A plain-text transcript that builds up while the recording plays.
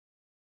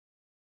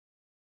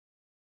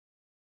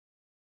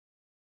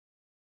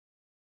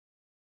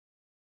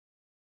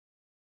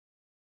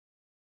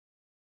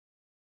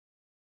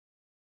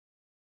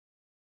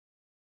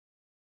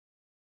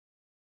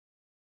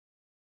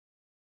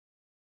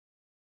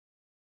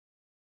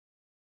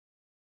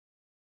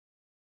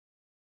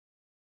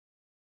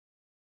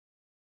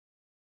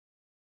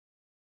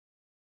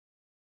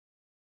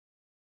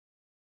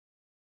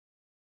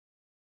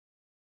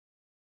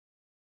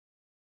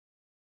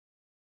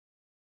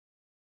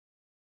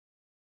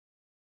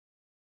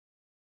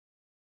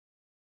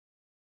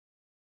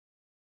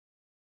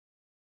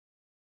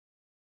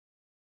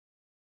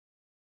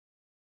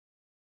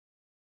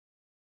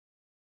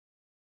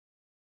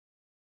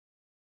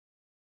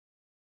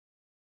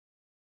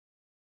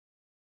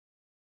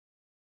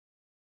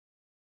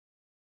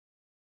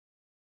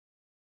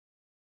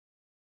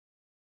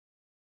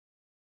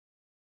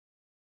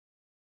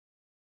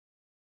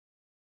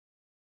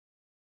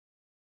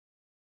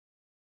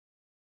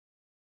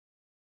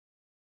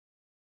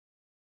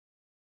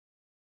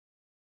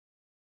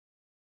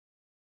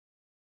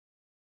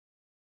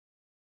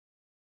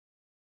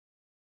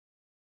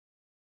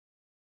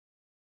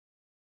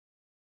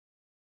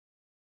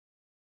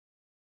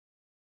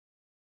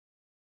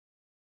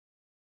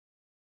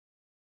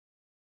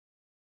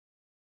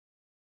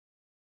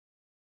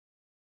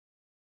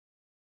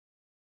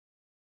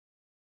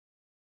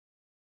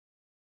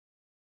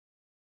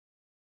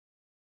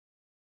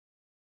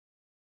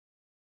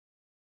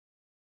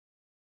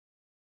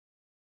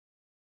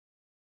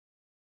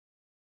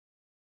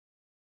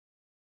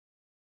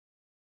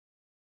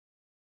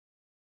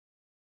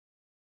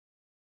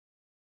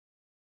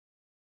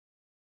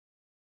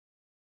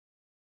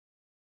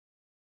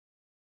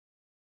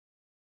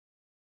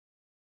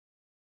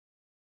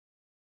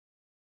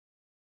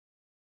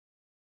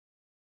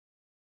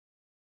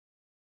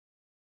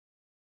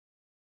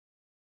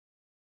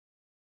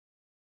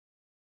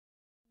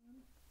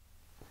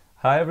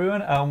Hi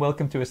everyone, and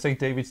welcome to a St.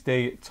 David's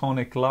Day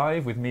Tonic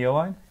Live with me,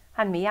 Owen.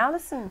 And me,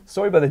 Alison.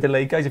 Sorry about the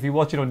delay, guys. If you're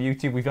watching on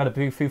YouTube, we've had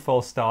a few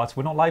false starts.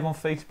 We're not live on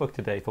Facebook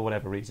today for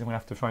whatever reason. We'll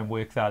have to try and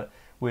work that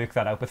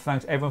out. But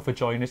thanks everyone for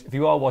joining us. If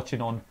you are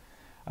watching on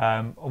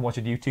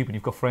YouTube and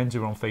you've got friends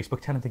who are on Facebook,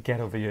 tell them to get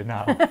over here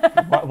now.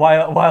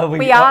 while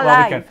we are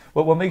live. We can.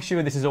 Well, we'll make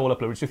sure this is all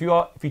uploaded. So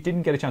if you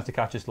didn't get a chance to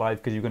catch us live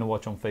because you're going to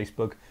watch on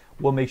Facebook,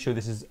 we'll make sure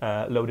this is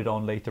loaded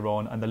on later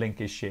on, and the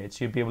link is shared,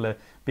 so you'll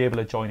be able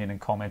to join in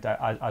and comment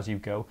as you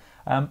go.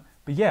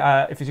 But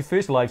yeah, if it's your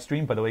first live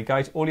stream, by the way,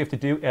 guys, all you have to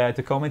do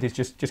to comment is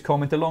just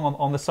comment along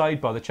on the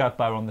sidebar, the chat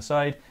bar on the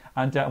side,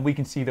 and we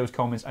can see those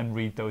comments and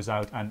read those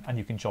out, and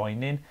you can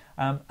join in.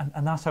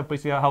 And that's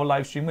basically how a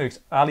live stream works.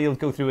 Ali will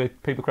go through a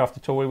papercraft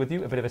tutorial with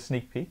you, a bit of a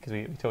sneak peek, because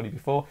we told you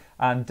before,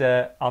 and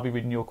I'll be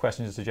reading your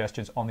questions and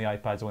suggestions on the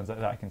iPads, the ones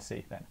that I can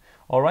see then.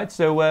 All right,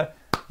 so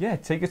yeah,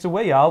 take us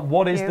away, Al.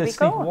 What is the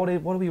sneak? What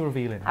are we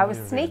revealing? Our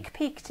sneak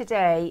peek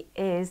today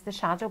is the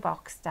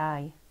Shadowbox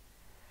die.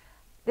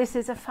 This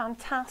is a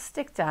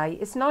fantastic die.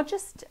 It's not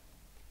just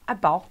a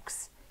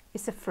box,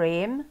 it's a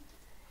frame.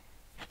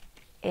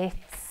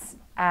 It's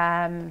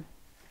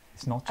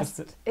not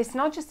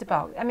just a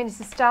box. I mean, it's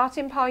a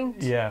starting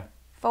point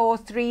for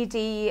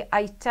 3D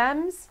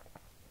items.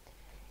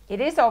 It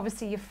is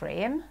obviously your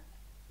frame,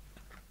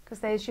 because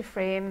there's your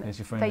frame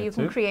that you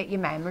can create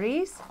your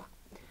memories.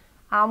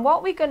 And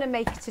what we're going to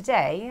make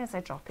today, as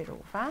I drop it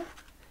over,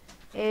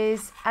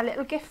 is a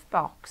little gift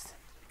box.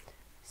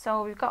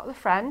 So we've got the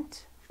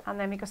front, and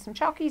then we've got some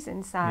chockies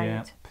inside.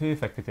 Yeah,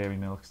 perfect for dairy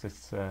milks.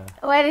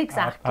 Well,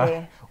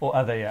 exactly. Or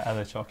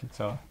other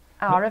chocolates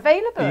are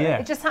available. Yeah.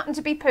 It just happened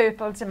to be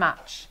purple to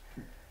match.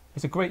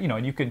 It's a great,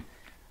 and you can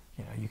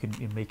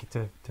make it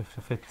to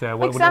fit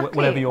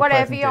exactly,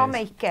 whatever you're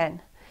making.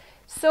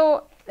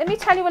 So let me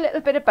tell you a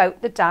little bit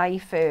about the die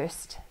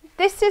first.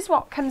 This is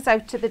what comes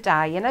out of the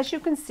die, and as you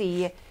can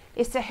see,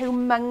 it's a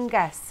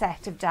humongous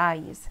set of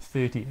dies.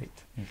 38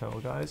 in total,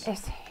 guys.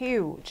 It's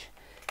huge.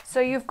 So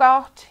you've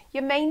got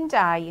your main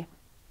die,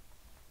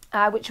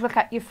 which will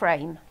cut your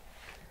frame.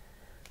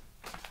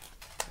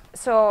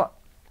 So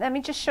let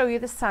me just show you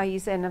the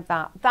sizing of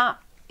that. That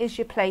is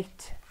your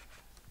plate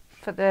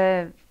for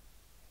the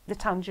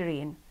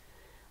tangerine.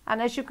 And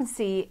as you can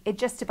see, it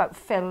just about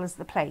fills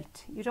the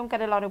plate. You don't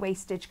get a lot of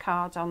wastage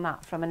cards on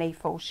that from an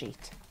A4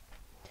 sheet.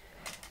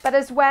 But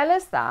as well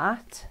as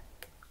that,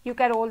 you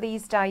get all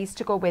these dies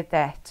to go with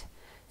it.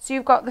 So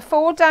you've got the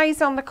 4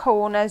 dies on the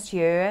corners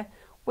here,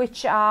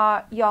 which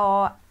are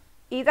your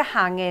either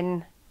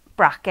hanging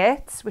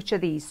brackets, which are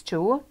these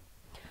 2,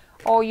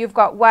 or you've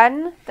got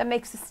one that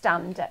makes a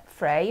stand-up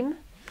frame,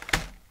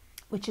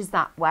 which is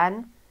that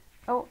one.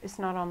 Oh, it's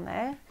not on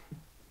there.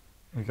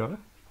 We got it?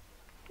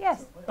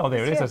 Yes. Oh,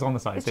 there it is. It's on the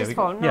side. It's there just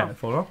fallen off. Yeah,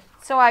 fallen off.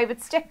 So I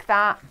would stick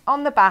that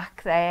on the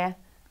back there,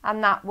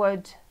 and that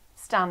would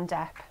stand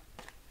up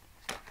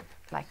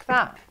like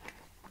that.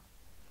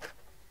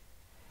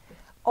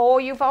 Or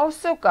you've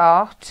also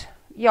got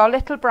your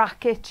little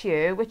bracket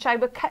here, which I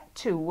would cut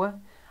 2,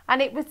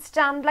 and it would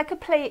stand like a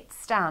plate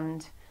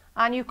stand,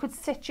 and you could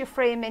sit your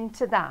frame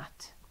into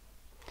that.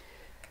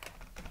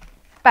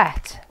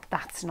 But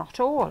that's not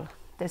all.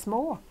 There's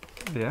more.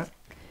 Yeah.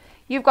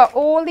 You've got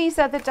all these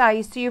other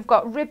dies. So you've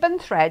got ribbon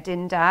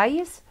threading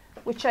dies,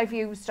 which I've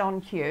used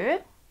on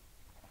here.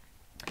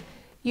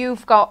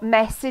 You've got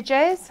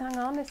messages. Hang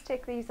on, let's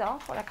take these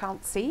off, what I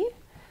can't see.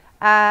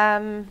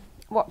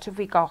 What have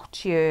we got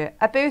here?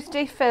 A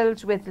birthday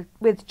filled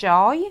with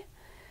joy.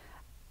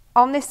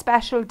 On this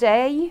special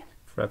day.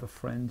 Forever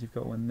Friends, you've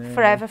got one there.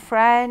 Forever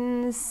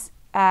Friends.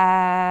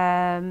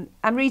 I'm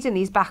reading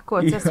these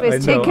backwards. That's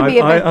what's taking me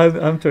a bit.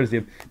 I'm trying to see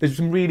them. There's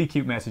some really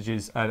cute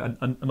messages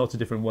and lots of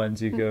different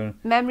ones. You go.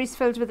 Memories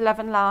filled with love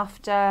and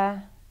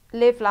laughter.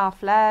 Live,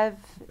 laugh, love.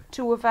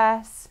 2 of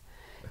us.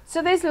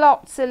 So there's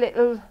lots of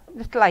little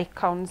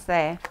icons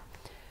there.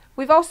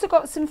 We've also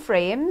got some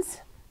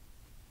frames.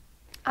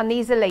 And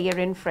these are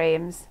layering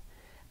frames.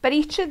 But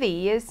each of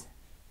these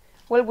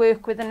will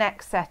work with the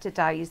next set of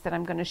dies that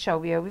I'm going to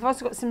show you. We've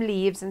also got some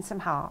leaves and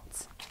some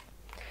hearts.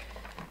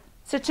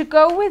 So to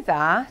go with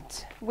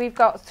that, we've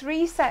got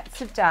 3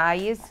 sets of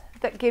dies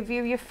that give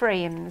you your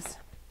frames.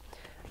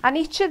 And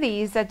each of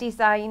these are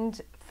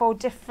designed for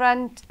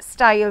different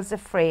styles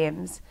of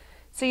frames.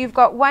 So you've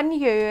got one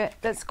here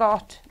that's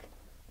got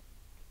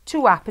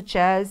 2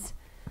 apertures,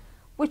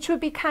 which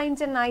would be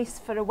kind of nice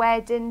for a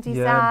wedding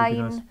design.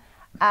 Yeah, nice.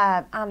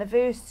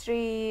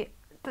 Anniversary,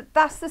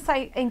 that's the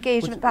site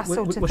engagement, that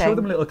sort of thing. We'll show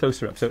them a little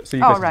closer up, so you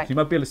guys right. You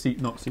might be able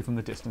to not see from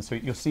the distance, so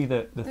you'll see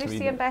the 3. Can you see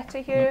them better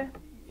here?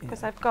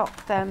 Because I've got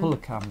them. I'll pull the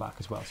cam back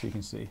as well, so you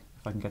can see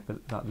if I can get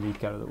that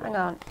leak out of the way. Hang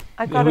on,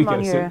 I've got them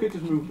on here. So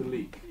just move the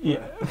leak.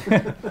 Yeah,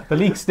 the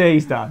leak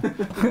stays down.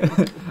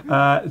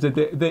 So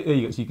there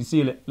you go. So you can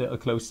see a little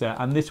closer,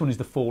 and this one is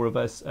the 4 of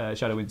us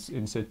shadow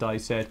insert die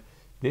set.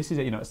 This is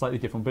a slightly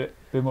different, but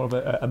a bit more of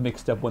a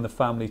mixed up one. The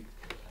family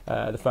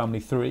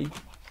 3.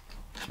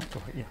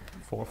 Yeah,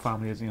 4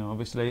 families,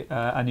 obviously,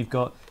 and you've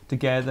got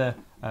together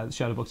the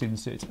Shadowbox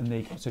inserts,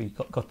 and so you've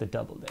got the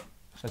double there.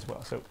 as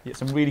well. So yeah,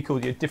 some really cool,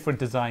 different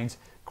designs.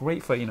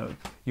 Great for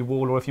your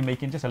wall, or if you're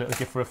making just a little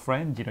gift for a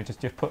friend,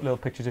 just put little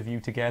pictures of you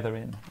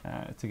together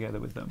together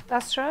with them.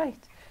 That's right.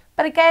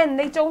 But again,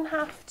 they don't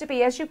have to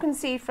be, as you can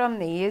see from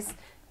these,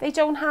 they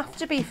don't have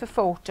to be for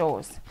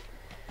photos.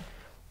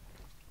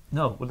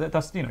 No, well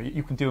that's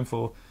you can do them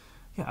for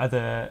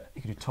either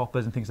you can do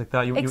toppers and things like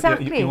that.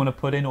 Exactly. You want to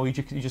put in, or you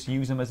just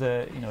use them as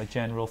a a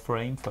general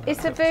frame for.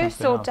 It's a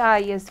verso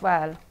die as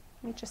well.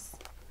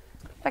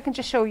 If I can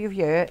just show you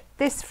here,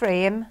 this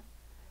frame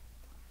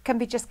can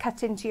be just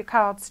cut into your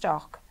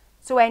cardstock,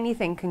 so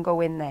anything can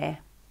go in there.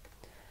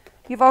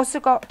 You've also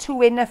got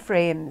 2 inner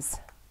frames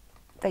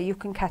that you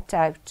can cut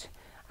out,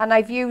 and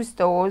I've used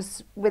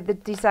those with the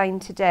design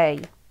today.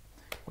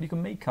 Well, you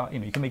can make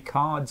you can make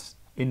cards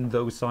in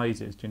those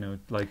sizes,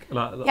 like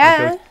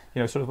yeah.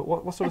 those, sort of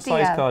what sort of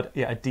size card?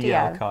 Yeah, a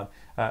DL card,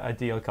 a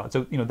DL card.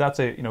 So that's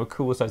a a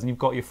cool size, and you've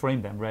got your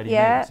frame then ready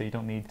made, so you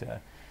don't need.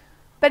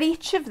 But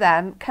each of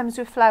them comes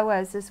with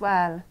flowers as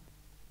well,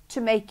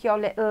 to make your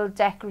little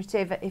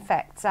decorative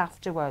effects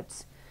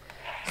afterwards.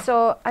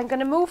 So I'm going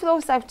to move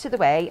those out to the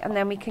way, and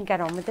then we can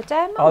get on with the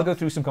demo. I'll go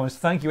through some comments.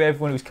 Thank you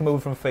everyone who's come over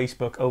from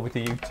Facebook over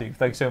to YouTube.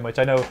 Thanks so much.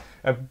 I know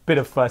a bit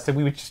of fuss, and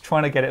we were just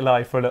trying to get it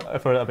live for a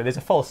little bit. There's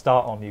a false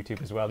start on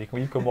YouTube as well. You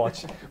can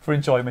watch for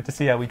enjoyment to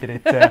see how we did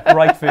it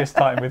right first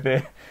time with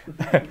the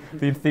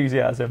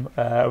enthusiasm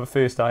of the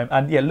first time.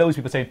 And yeah, loads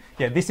of people saying,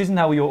 yeah, this isn't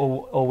how we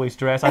always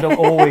dress. I don't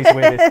always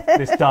wear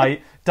this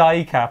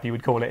dye cap, you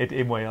would call it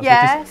in Wales.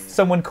 Yes. Which is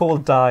someone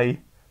called dye.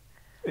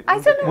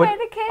 I don't know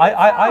where it came from.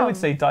 I would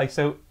say dye.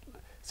 So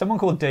someone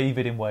called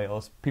David in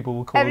Wales, people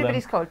will call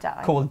Everybody's called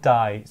dye. Called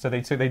dye. So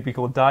they'd be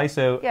called dye.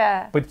 So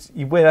yeah. But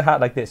you wear a hat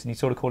like this, and you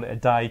sort of call it a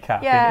dye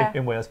cap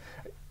in Wales.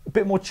 A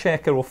bit more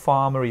checker or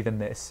farmery than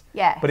this.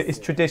 Yes. But it is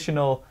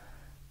traditional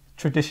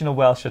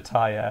Welsh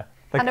attire.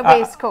 Like, and a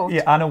waistcoat.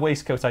 Yeah, and a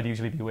waistcoat I'd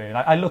usually be wearing.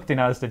 I looked in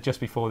Asda just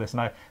before this,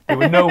 and there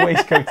were no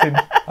waistcoats in.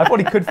 I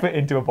probably could fit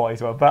into a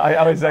boy's one, but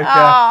I was like,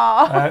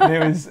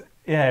 there was.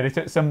 Yeah, they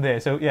took some there.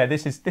 So yeah,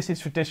 this is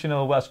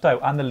traditional Welsh style,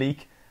 and the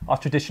leek are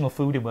traditional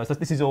food in Wales.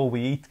 This is all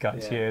we eat,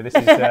 guys. Here, this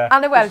is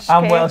and a Welsh cake.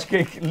 And Welsh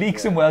cake.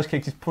 Leeks and Welsh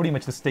cakes is pretty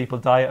much the staple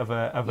diet of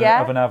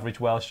an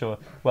average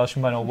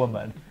Welshman or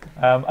woman.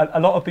 A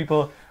lot of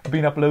people have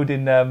been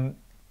uploading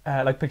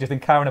like pictures. I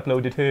think Karen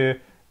uploaded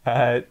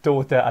her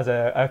daughter as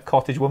a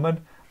cottage woman,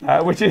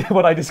 which is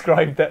what I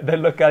described. They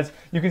look as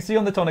you can see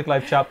on the Tonic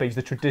Live chat page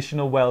the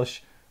traditional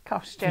Welsh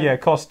costume. Yeah,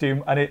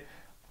 costume, and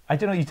I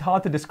don't know, it's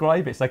hard to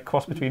describe it. It's like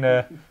cross between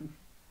I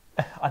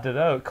don't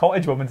know,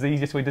 cottage woman's the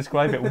easiest way to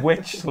describe it.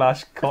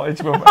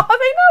 Witch/cottage woman. Are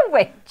they not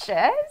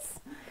witches?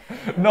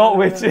 Not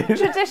witches.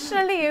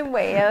 Traditionally in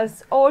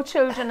Wales, all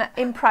children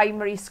in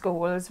primary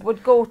schools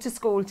would go to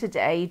school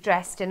today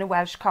dressed in a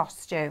Welsh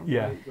costume.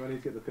 Yeah. Do I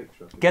need to get the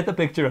picture of? Get the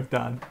picture of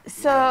Dan.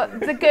 So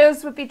the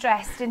girls would be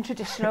dressed in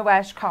traditional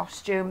Welsh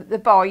costume. The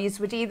boys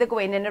would either go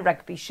in a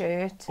rugby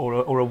shirt.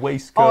 Or a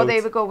waistcoat. Or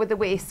they would go with a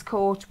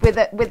waistcoat with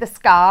a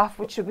scarf,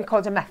 which would be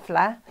called a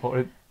muffler.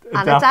 Or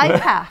and a dye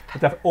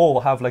cap.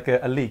 Or have like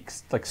a leek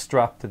like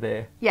strapped to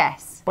there.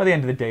 Yes. By the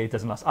end of the day, it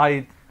doesn't last.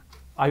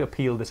 I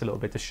appealed this a little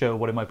bit to show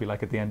what it might be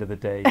like at the end of the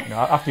day.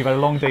 After you've had a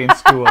long day in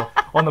school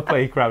on the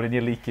playground and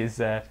your leek is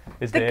there.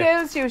 The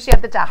girls usually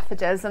have the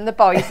daffodils and the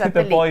boys have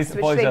the leeks,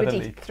 which they would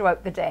eat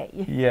throughout the day.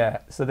 Yeah,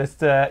 so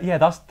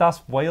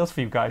that's Wales for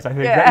you guys. I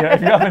think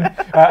if you haven't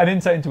an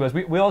insight into us,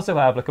 we also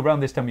have like around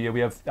this time of year we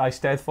have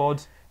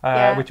Eisteddfod,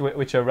 which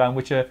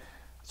are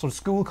sort of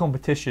school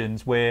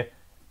competitions where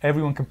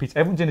everyone competes.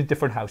 Everyone's in a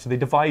different house, so they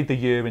divide the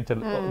year into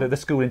the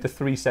school into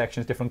 3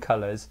 sections, different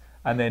colours,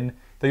 and then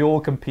they all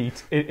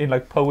compete in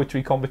like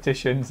poetry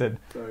competitions and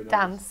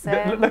dancing.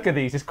 Look at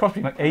these. It's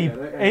crossing like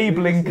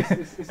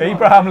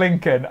Abraham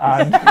Lincoln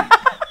and.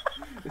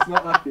 It's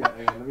not that yet.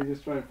 Hang on, let me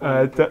just try and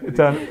find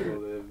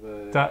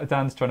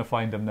Dan's trying to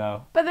find them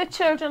now. But the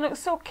children look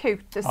so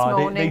cute this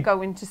morning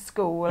going to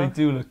school. They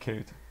do look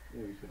cute.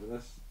 Yeah,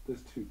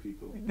 there's 2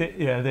 people.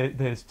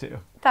 There's 2.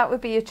 That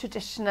would be a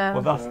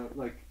traditional. Well,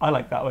 I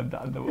like that one,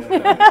 Dan.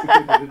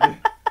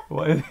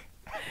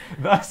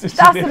 That's a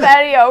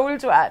very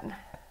old one.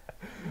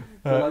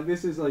 So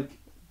this is like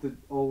the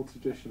old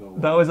traditional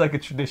one. That was like a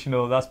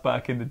traditional. That's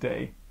back in the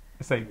day.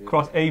 It's like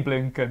cross Abe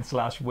Lincoln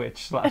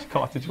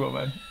 /witch/cottage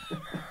woman,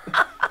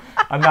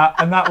 and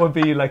that would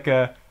be like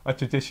a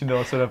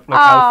traditional sort of like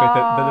outfit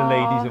that the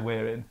ladies are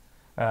wearing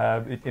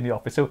in the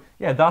office. So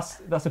yeah,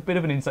 that's a bit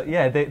of an insight.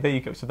 Yeah, there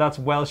you go. So that's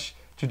Welsh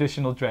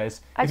traditional dress.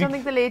 I don't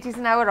think the ladies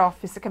in our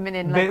office are coming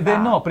in like that. They're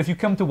not, but if you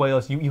come to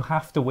Wales, you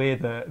have to wear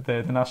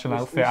the national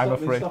outfit, I'm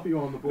afraid. They stop you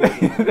on the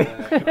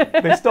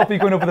border. They stop you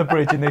going over the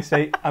bridge and they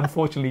say,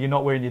 unfortunately, you're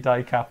not wearing your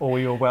dye cap or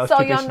your Welsh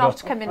traditional. So you're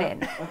not coming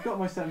in. I've got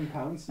my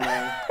 £7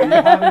 now. You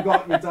haven't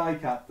got your dye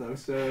cap though,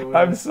 so...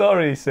 I'm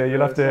sorry, sir.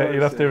 You'll have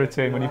to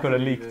return when you've got a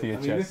leek to your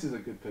chest. This is a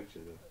good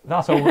picture though.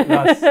 That's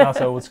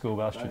old school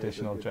Welsh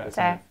traditional dress.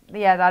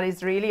 Yeah, that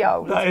is really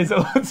old. That is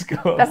old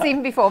school. That's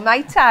even before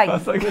my time.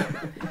 That's like...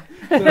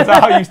 That's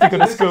how I used to go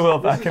to school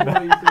back in the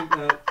day. You think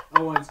that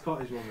Owen's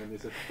cottage woman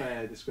is a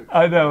fair description.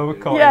 I know, a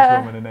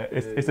cottage woman, innit?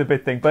 It's a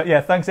big thing. But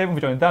yeah, thanks everyone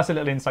for joining. That's a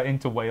little insight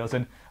into Wales.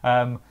 And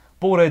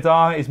Bore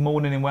da is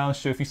morning in Welsh,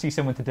 so if you see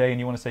someone today and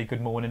you want to say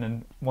good morning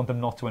and want them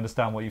not to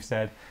understand what you've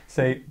said,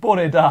 say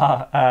Bore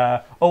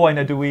da, Owain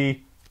ydw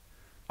i,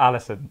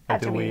 Alison.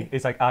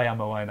 It's like I am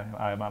Owain,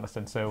 I am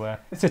Alison. So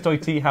sut o'i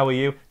ti, how are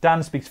you?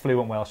 Dan speaks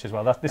fluent Welsh as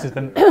well. This is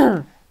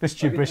the this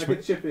gibberish. I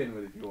could chip in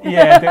with it if you want.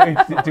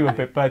 Yeah, do a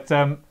bit. But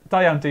da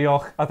iawn,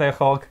 diolch, a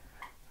ddewchog.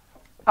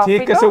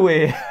 Take us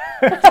away.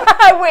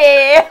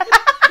 Away.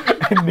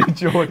 In New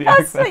Geordie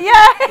accent.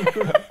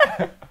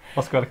 Yeah.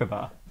 Os gwelwch yn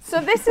dda. So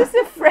this is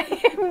the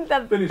frame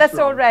that's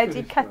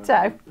already cut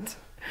out.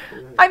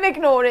 Yeah. I'm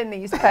ignoring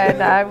these pair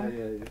now.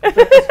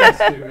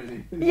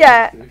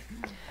 Yeah.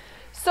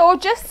 So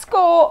just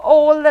score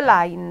all the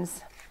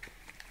lines.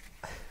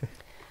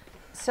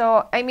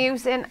 So I'm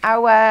using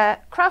our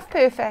Craft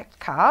Perfect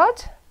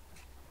card.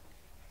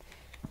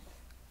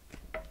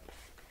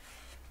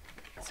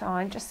 So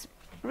I'm just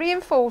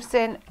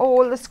reinforcing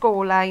all the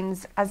score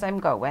lines as I'm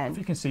going. If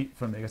you can see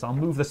from there, guys, I'll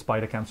move the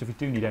spider cam, so if you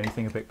do need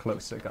anything a bit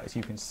closer, guys,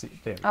 you can see.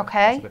 There we go.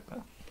 Okay.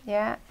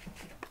 Yeah.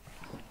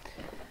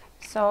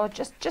 So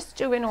just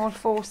doing all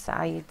 4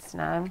 sides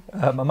now.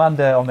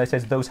 Amanda on there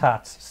says those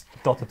hats ...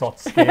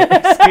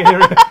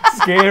 scary.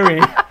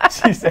 Scary.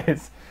 She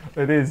says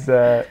it is.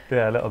 Yeah,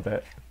 a little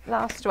bit.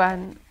 Last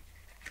one.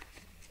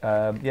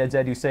 Yeah,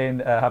 Zed, you're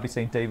saying Happy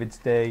St. David's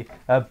Day.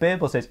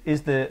 Babel says,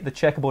 is the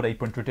checkerboard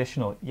apron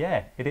traditional?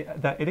 Yeah,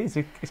 it is.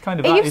 It's kind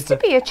of. It used to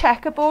be a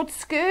checkerboard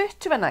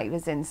skirt when I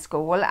was in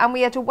school, and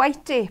we had a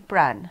white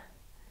apron.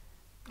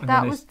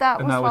 That was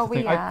what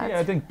we had. Yeah,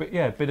 I think, but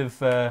yeah, bit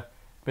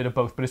of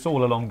both, but it's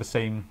all along the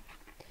same.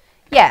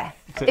 Yeah,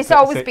 it's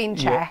always been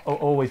check. Yeah,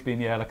 always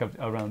been, yeah, like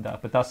around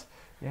that. But that's,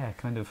 yeah,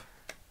 kind of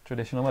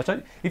traditional.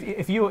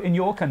 If you're in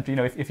your country, you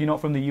know, if you're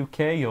not from the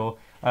UK or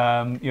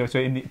you know, so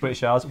in the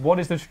British Isles, what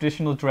is the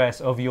traditional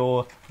dress of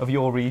your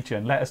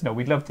region? Let us know.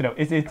 We'd love to know.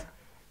 Is it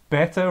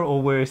better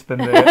or worse than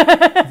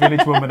the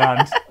village woman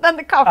and than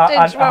the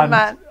cottage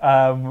woman?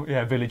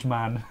 Yeah, village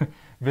man,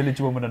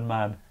 village woman and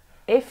man.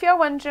 If you're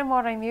wondering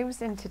what I'm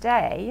using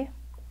today,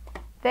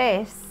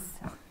 this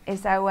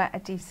is our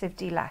Adhesive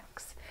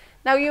Deluxe.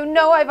 Now, you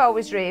know I've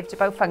always raved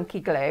about funky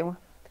glue.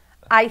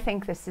 I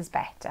think this is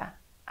better.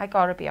 I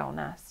gotta be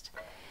honest.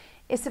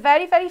 It's a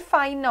very, very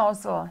fine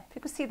nozzle. If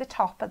you can see the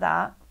top of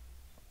that,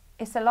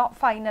 it's a lot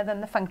finer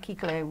than the funky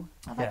glue.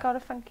 Have I got a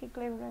funky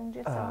glue around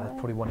here somewhere?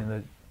 Probably one in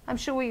the I'm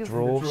sure you've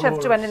drawer.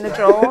 shoved one in the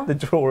drawer. The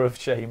drawer of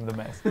shame, the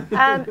mess.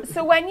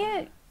 So when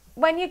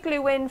you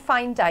glue in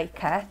fine die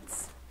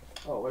cuts,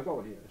 oh, I got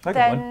one here.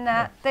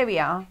 Then there we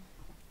are.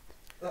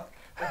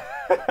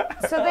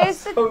 So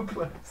there's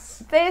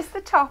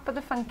the top of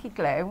the funky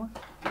glue,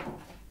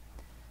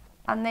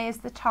 and there's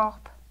the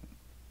top.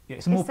 Yeah,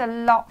 it's a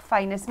lot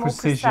finer, it's more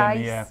precise.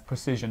 Yeah,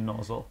 precision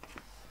nozzle.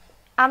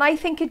 And I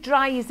think it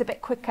dries a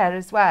bit quicker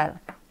as well,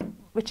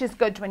 which is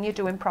good when you're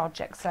doing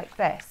projects like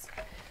this.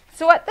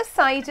 So at the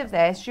side of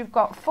this, you've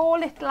got 4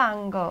 little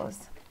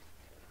angles,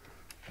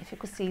 if you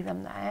could see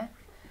them there.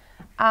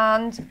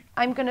 And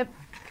I'm going to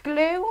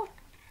glue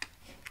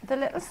the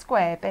little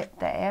square bit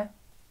there.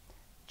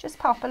 Just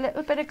pop a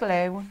little bit of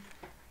glue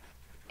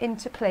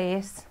into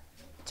place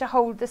to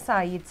hold the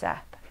sides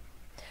up.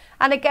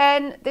 And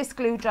again, this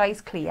glue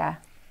dries clear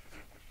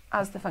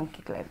as the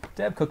funky glue.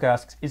 Deb Cook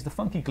asks, is the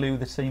funky glue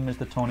the same as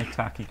the Tonic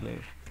tacky glue?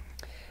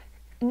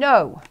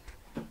 No,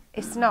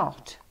 it's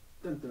not.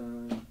 Dun,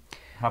 dun.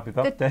 Happy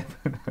about Deb.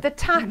 The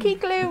tacky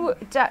glue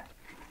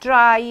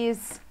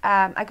dries,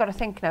 I got to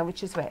think now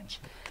which is which.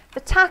 The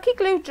tacky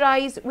glue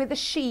dries with a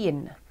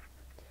sheen,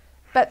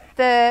 but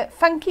the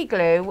funky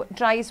glue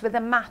dries with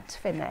a matte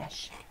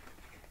finish.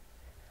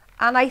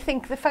 And I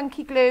think the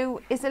funky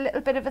glue is a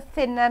little bit of a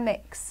thinner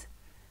mix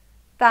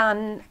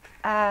than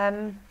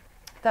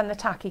the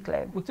tacky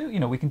glue.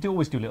 We can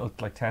always do little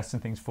tests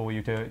and things for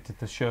you to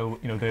show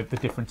the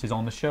differences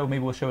on the show.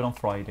 Maybe we'll show it on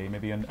Friday.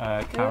 Maybe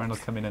Karen will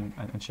come in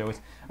and show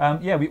us.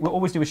 Yeah, we'll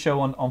always do a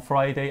show on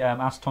Friday.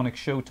 Ask Tonic,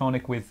 Show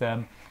Tonic, with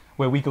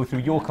where we go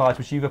through your cards,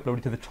 which you've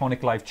uploaded to the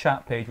Tonic Live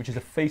Chat page, which is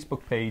a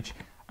Facebook page.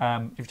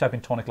 If you type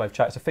in Tonic Live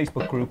Chat, it's a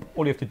Facebook group.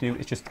 All you have to do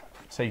is just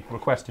say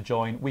request to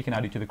join. We can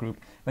add you to the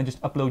group. Then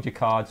just upload your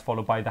cards,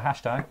 followed by the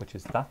hashtag, which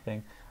is that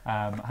thing.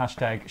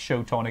 Hashtag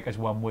Show Tonic as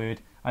one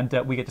word, and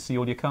we get to see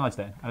all your cards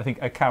then. And I think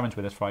Karen's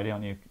with us Friday,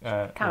 aren't you?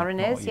 Karen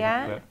is,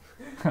 yeah.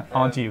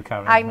 Aren't you,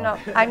 Karen? I'm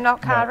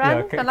not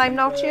Karen, and I'm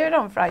not here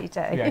on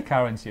Friday. Yeah,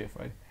 Karen's here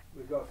Friday.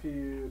 We've got a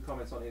few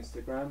comments on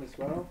Instagram as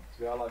well.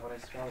 So we are live on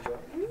Instagram as well.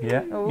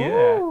 Yeah,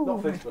 Ooh.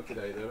 Not Facebook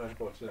today though,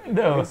 unfortunately.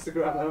 No.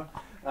 Instagram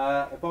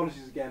though.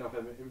 Apologies again if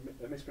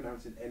I'm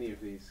mispronouncing any of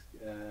these.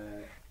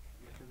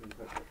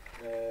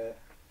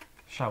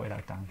 Shout it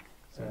out, Dan.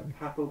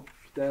 Papel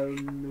del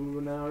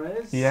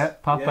Lunares. Yeah,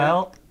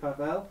 Papel. Yeah,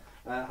 Papel.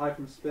 Hi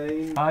from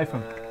Spain. Hi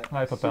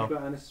Papel. Super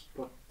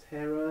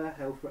Anispotera.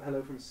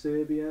 Hello from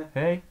Serbia.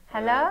 Hey.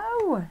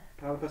 Hello.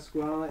 Paula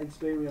Pasquale. In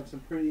Spain we have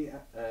some pretty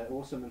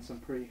awesome and some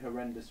pretty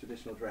horrendous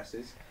traditional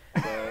dresses.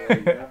 So there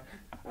you go.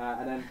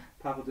 And then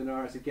Pablo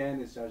Dinares again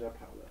is Jaja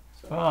Paula.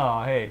 So,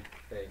 Oh, hey.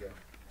 there you go.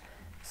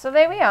 So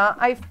there we are.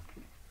 I've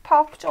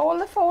popped all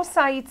the 4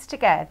 sides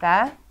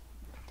together,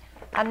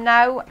 and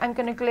now I'm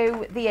going to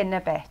glue the inner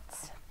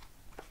bits.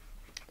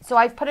 So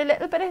I've put a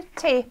little bit of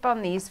tape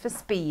on these for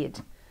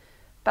speed,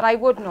 but I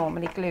would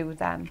normally glue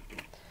them.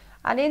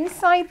 And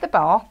inside the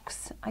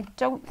box, I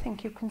don't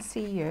think you can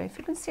see here. If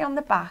you can see on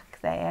the back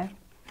there,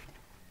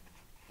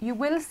 you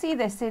will see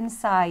this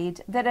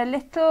inside. There are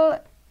little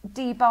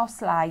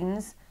deboss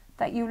lines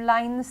that you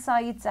line the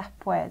sides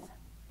up with.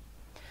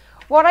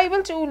 What I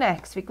will do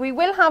next week, we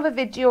will have a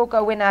video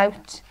going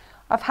out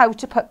of how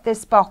to put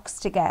this box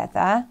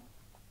together,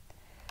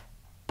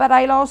 but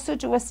I'll also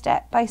do a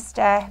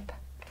step-by-step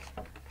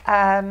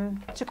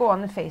to go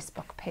on the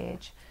Facebook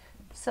page.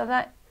 So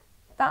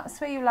that's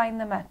where you line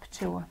them up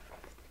to.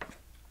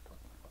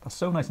 That's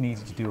so nice and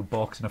easy to do a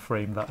box and a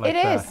frame that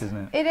isn't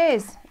it? It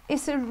is.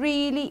 It's a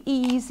really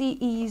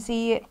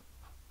easy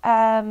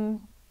well,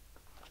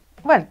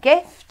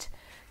 gift,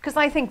 because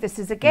I think this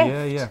is a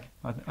gift. Yeah.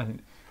 I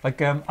think. Like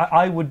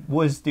I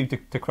was due to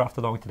craft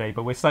along today,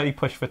 but we're slightly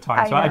pushed for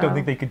time, so I don't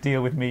think they could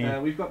deal with me.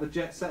 We've got the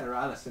jet setter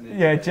Alison in.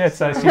 Yeah, jet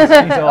setter. She's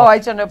off oh, I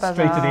don't know about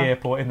straight that. to the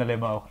airport in the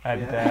limo,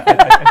 and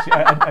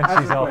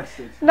she's off.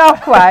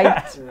 Not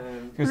quite.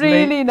 Goes,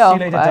 Really not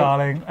See you later, quite.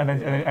 darling, and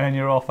then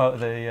you're off out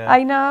of the.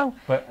 I know.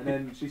 But and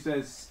then she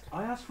says,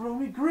 "I asked for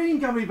only green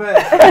gummy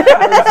bears."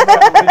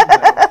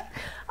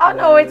 Oh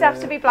no, it'd have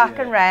to be black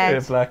and red. Yeah,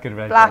 black and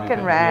red. Black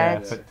and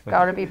red. Yeah, but,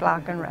 Gotta be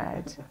black and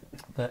red.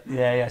 But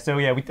yeah. So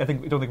yeah, we don't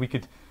think we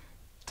could.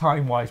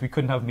 Time-wise, we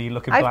couldn't have me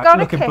looking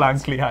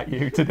blankly at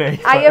you today.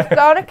 I have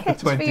got a kit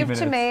for 20 you minutes.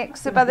 to make,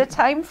 so by the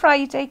time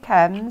Friday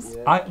comes...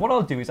 What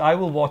I'll do is I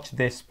will watch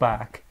this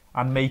back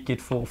and make it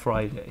for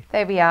Friday.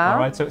 There we are. All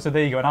right, so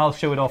there you go, and I'll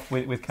show it off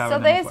with Karen. So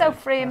there's our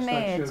frame Hashtag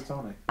made,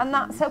 Showtonic. and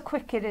that's how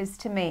quick it is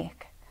to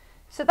make.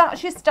 So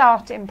that's your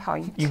starting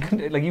point. You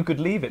could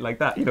leave it like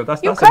that.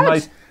 That's You a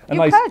could.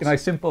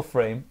 nice simple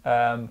frame.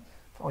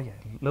 Oh yeah,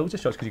 loads of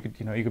shots because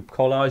you could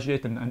collage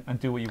it and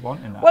do what you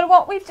want in that. Well,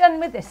 what we've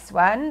done with this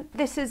one,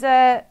 this is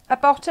a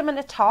bottom and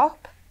a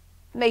top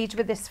made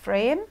with this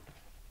frame.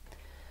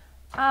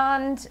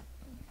 And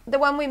the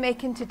one we're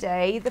making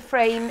today, the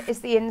frame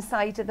is the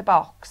inside of the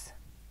box.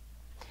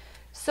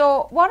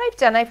 So what I've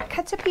done, I've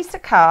cut a piece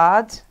of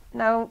card.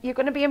 Now, you're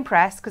going to be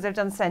impressed because I've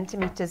done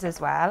centimetres as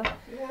well.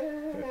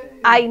 Yay.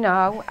 I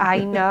know. I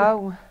don't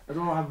know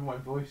what happened to my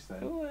voice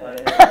then.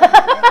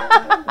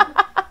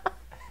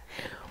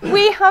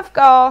 We have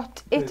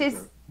got, it's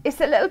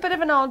a little bit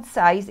of an odd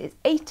size. It's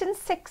 8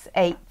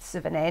 6/8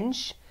 of an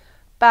inch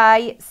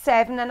by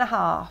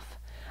 7.5.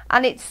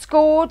 And it's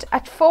scored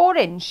at 4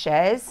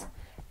 inches,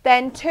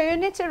 then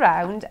turn it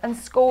around and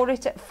score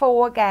it at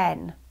 4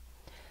 again.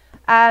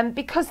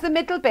 Because the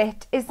middle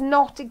bit is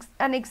not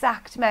an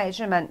exact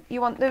measurement. You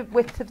want the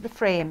width of the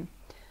frame.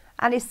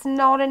 And it's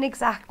not an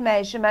exact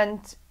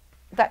measurement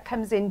that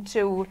comes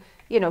into,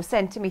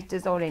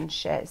 centimetres or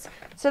inches.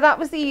 So that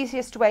was the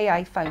easiest way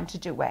I found to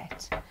do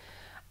it.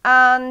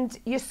 And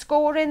your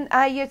scoring,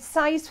 your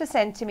size for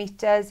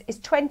centimetres is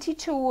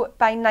 22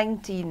 by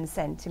 19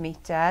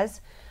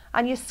 centimetres.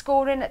 And you're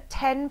scoring at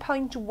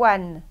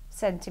 10.1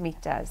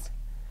 centimetres.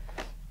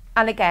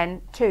 And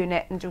again, turn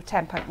it and do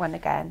 10.1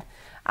 again.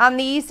 And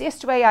the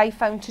easiest way I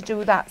found to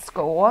do that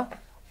score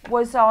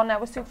was on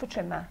our super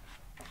trimmer.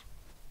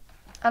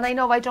 And I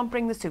know I don't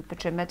bring the super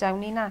trimmer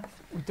down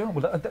enough. We don't.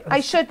 Well, I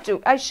should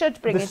bring it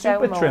down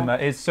more. The super trimmer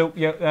is, so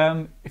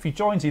yeah, if you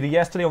joined either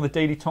yesterday on the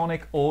Daily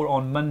Tonic or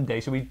on Monday,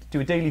 so we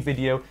do a daily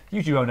video,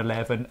 usually around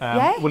 11.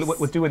 Yes.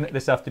 We're doing it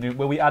this afternoon,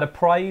 where we add a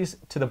prize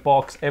to the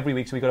box every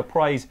week. So we got a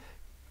prize,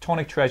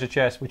 Tonic Treasure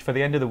Chest, which for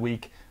the end of the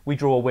week, we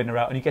draw a winner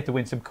out and you get to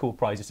win some cool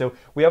prizes. So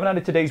we haven't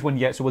added today's one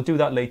yet, so we'll do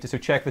that later. So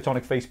check the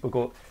Tonic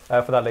Facebook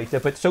for that later.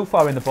 But so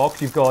far in the box,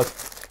 you've got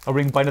a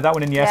ring binder. That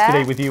one in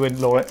yesterday with you and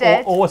Laura.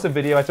 Awesome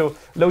video. I saw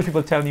loads of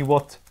people telling you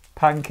what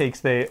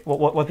pancakes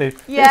what they.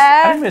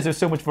 Yeah. I didn't realize there's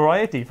so much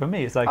variety for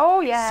me. It's like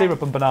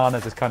syrup and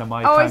bananas is kind of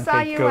my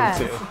pancake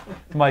go-to.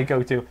 My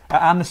go-to.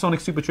 And the Sonic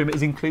Super Trimmer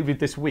is included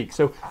this week.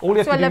 So all you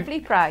have to do. So a lovely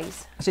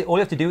prize. So all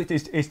you have to do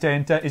is to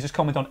enter, is just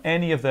comment on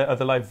any of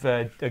the live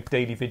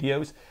daily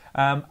videos,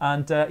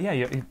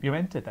 you're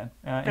entered then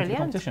into the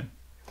competition.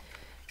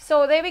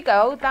 So there we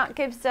go. That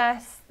gives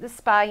us the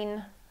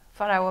spine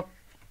for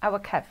our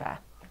cover.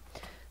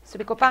 So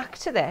we go back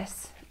to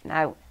this.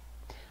 Now,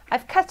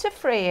 I've cut a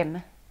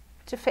frame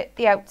to fit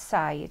the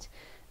outside.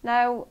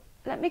 Now,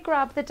 let me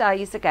grab the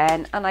dies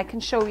again and I can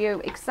show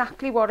you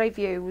exactly what I've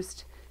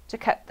used to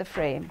cut the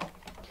frame.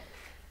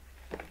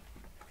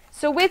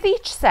 So with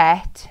each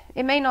set,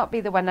 it may not be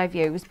the one I've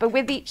used, but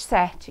with each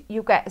set,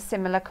 you get a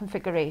similar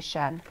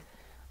configuration.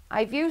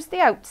 I've used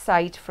the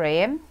outside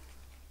frame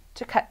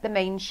to cut the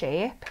main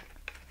shape.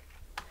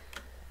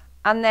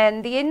 And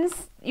then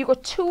you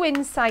got 2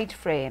 inside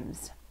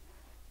frames.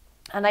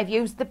 And I've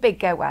used the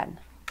bigger one.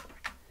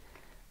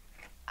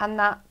 And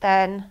that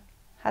then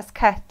has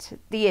cut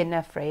the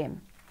inner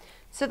frame.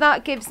 So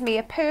that gives me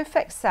a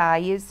perfect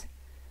size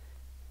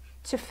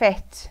to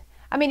fit.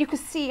 I mean, you can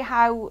see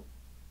how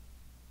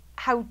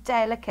how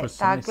delicate Precise,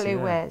 that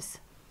glue yeah. is.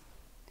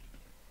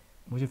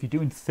 Which if you're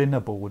doing thinner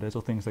borders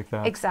or things like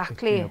that,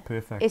 Exactly. you know,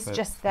 perfect. It's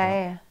just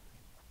there.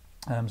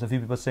 So a few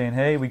people are saying,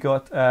 hey, we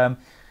got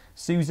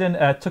Susan,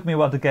 took me a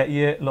while to get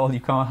you. Lol, you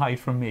can't hide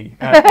from me.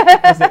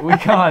 We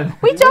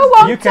can't. We don't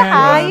want to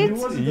hide.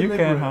 You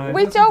can hide.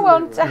 We don't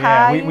want to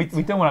hide. Yeah,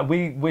 we don't want to.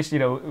 We wish, you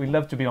know, we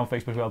love to be on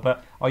Facebook as well,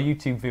 but our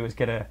YouTube viewers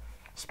get a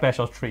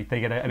special treat. They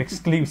get an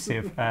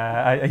exclusive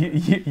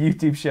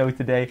YouTube show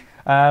today.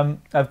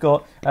 I've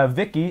got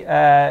Vicky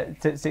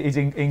is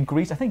in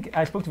Greece. I think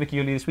I spoke to Vicky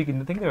earlier this week,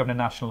 and I think they were having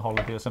a national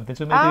holiday or something.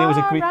 So maybe there was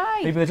a Greek,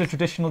 maybe there's a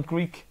traditional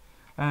Greek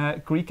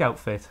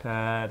outfit.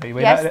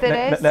 Anyway, yes,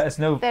 there is. Let us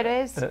know.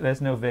 There is. Let us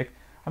know, Vic.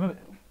 I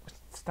remember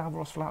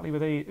Stavros Flatley, were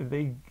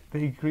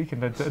they Greek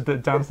and they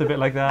danced a bit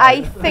like that?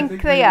 I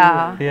think they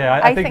are. Yeah,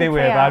 I think they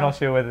were, but I'm not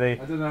sure whether they.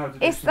 I don't know how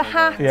it's the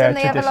hat, and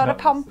they have a lot of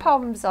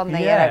pom-poms on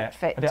their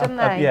outfit, don't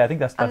they? Yeah, I think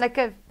that's and like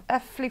a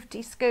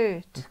fluty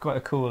skirt. It's quite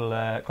a cool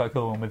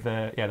one with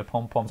the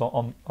pom-poms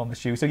on the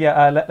shoe. So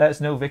yeah, let us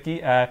know, Vicky.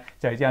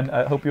 Jan,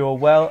 I hope you're all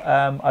well.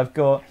 I've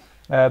got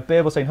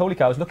Babel saying, holy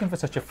cow, I was looking for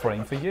such a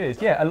frame for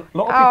years. Yeah, a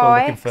lot of people are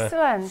looking for...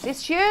 excellent.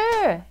 It's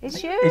here. It's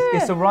here.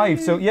 It's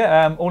arrived. So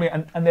yeah,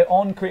 and they're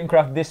on Create and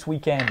Craft this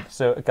weekend.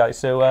 So guys,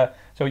 so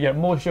yeah,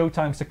 more show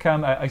times to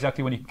come,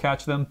 exactly when you can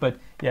catch them. But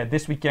yeah,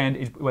 this weekend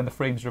is when the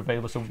frames are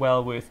available, so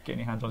well worth getting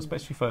your hands on,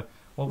 especially for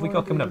what have we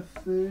got coming up?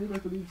 Friday the 3rd, I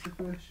believe, is the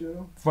first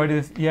show.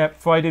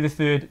 Friday the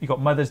 3rd. You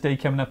got Mother's Day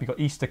coming up. You got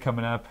Easter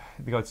coming up.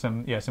 You got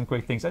some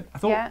great things.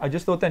 I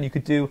just thought then you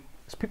could do.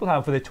 People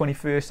have for their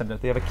 21st, something.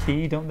 They have a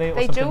key, don't they,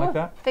 or something like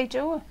that? They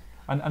do.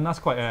 And that's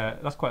quite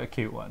a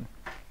cute one,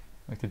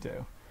 like to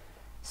do.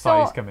 So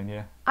Fire's coming,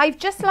 yeah. I've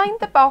just lined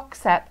the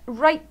box up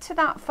right to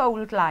that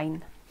fold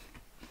line,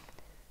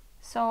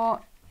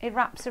 so it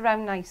wraps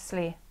around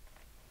nicely.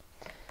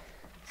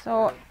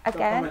 So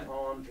again, comment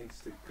on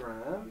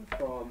Instagram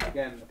from,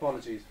 again,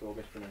 apologies for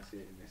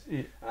mispronunciating this.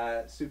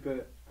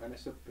 Super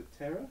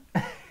Anisopatera.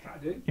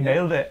 You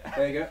nailed it.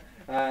 There you go.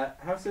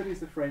 How silly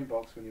is the frame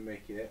box when you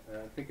make it?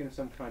 Thinking of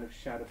some kind of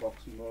Shadowbox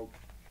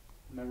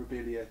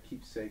memorabilia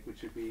keepsake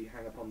which would be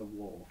hang up on the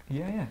wall.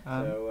 Yeah.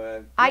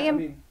 So I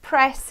am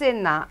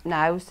pressing that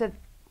now. So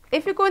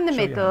if you go in the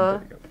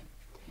middle.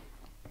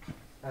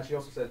 She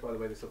also said, by the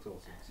way, this looks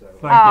awesome. So.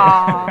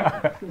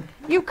 Thank you.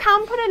 You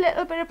can put a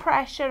little bit of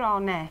pressure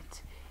on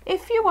it.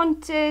 If you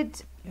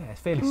wanted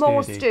it's fairly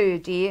more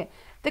sturdy,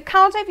 the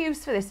card I've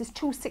used for this is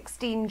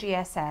 216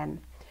 GSM.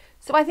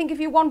 So I think if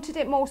you wanted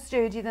it more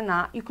sturdy than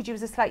that, you could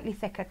use a slightly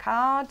thicker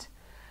card,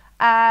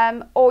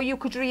 or you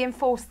could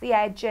reinforce the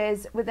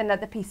edges with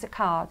another piece of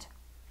card.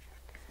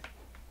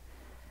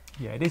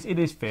 Yeah, it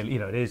is fairly,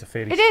 it is a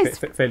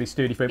fairly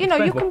sturdy frame. You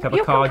know, you can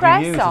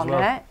press on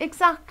it.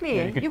 Exactly.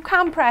 Yeah, you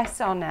can press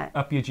on it.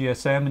 Up your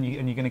GSM, and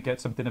you're going to get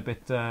something a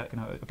bit, a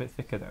bit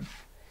thicker then.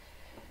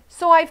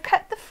 So I've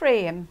cut the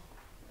frame.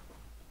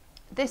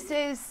 This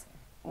is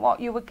what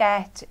you would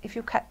get if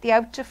you cut the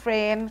outer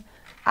frame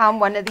and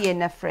one of the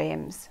inner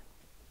frames.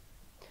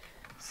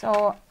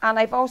 So, and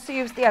I've also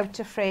used the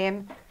outer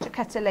frame to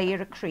cut a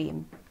layer of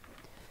cream.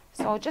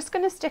 So just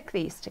going to stick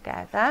these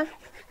together.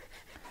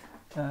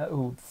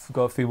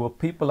 Forgot a few more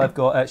people. I've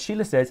got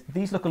Sheila says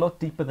these look a lot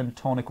deeper than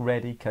Tonic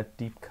Ready Cut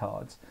Deep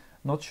cards.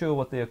 Not sure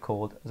what they are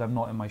called as I'm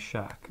not in my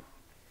shack.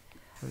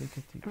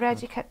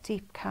 Ready Cut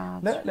Deep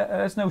cards. Let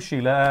us know,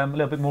 Sheila. A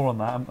little bit more on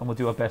that, and we'll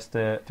do our best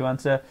to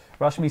answer.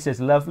 Rashmi says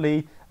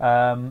lovely.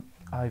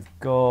 I've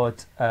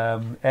got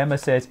Emma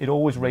says it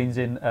always rains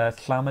in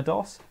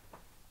Llamados.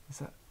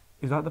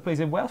 Is that the place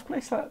in Welsh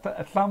place? That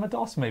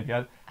Llamados maybe?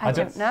 I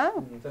don't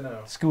know.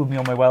 Schooled me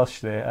on my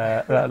Welsh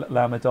there.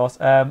 Llamados.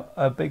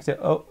 Big say,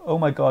 oh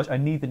my gosh, I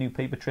need the new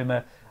paper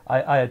trimmer.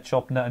 I had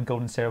chopped nut and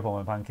golden syrup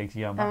on my pancakes.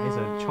 Yeah, that is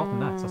a chopped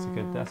nuts.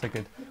 That's a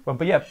good one.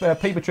 But yeah,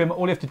 paper trimmer.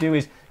 All you have to do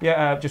is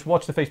just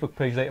watch the Facebook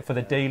page later for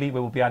the daily,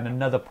 where we'll be adding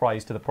another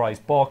prize to the prize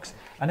box.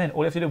 And then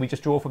all you have to do, we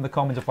just draw from the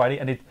comments on Friday.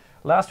 And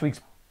last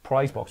week's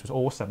prize box was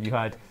awesome. You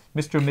had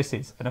Mr. and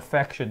Mrs. an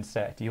affection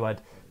set. You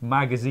had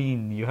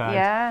magazine. You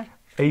had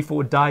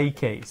A4 die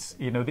case.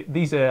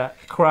 These are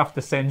craft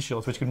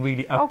essentials which can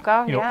really up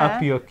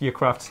your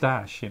craft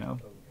stash.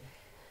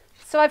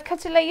 So I've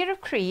cut a layer of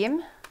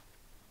cream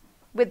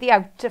with the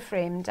outer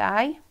frame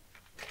die,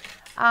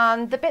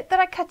 and the bit that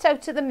I cut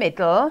out of the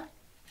middle,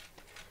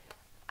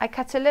 I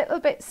cut a little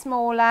bit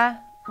smaller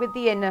with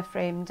the inner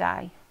frame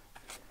die.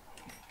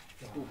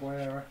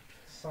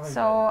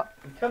 So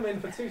you come in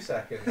for 2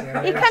 seconds.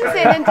 He comes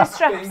in and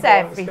disrupts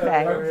everything.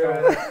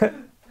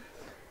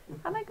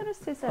 Am I going to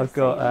scissors? I've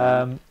got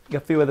a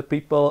few other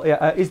people.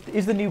 Yeah,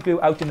 is the new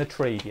glue out in the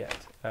trade yet?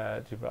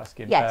 You're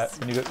asking. Yes.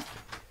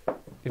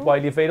 It's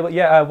widely available.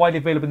 Yeah, widely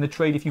available in the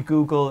trade. If you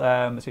Google,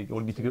 so you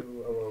only need to go.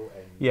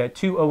 200N.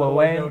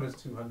 200N. Known as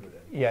 200N.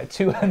 Yeah,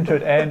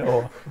 200N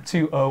or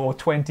 20 or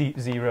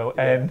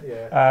 20N.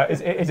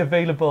 It's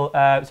available.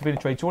 It's available in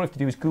the trade. So all you have to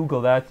do is Google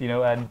that,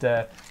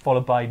 and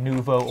followed by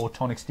Nuvo or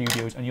Tonic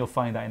Studios, and you'll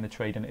find that in the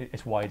trade, and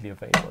it's widely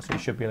available. So you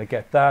should be able to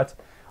get that.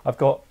 I've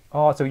got.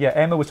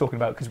 Emma was talking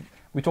about, because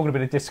were talking a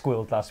bit of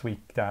Discworld last week,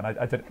 Dan.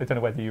 I don't know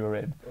whether you were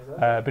in.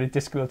 A bit of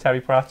Discworld,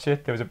 Terry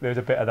Pratchett. There was a bit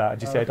of that.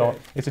 And you said, "Oh,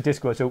 it's a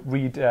Discworld." So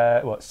read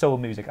what soul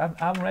music. I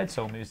haven't read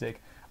soul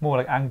music. More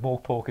like Ang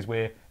Mork Pork is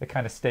where it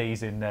kind of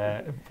stays in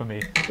for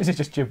me. This is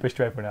just gibberish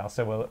to everyone else.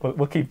 So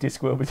we'll keep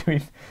Discworld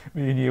between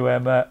me and you,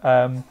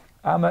 Emma.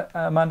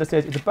 Amanda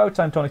says, it's about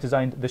time Tonic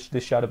designed this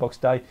Shadowbox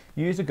die.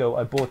 Years ago,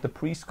 I bought the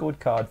pre-scored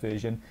card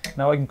version.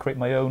 Now I can create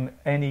my own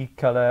any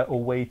colour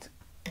or weight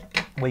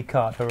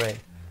card. Hooray.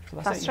 So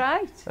that's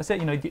right. That's it.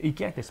 You know, you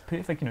get this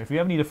perfect. You know, if you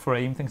ever need a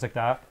frame, things like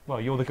that, well,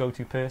 you're the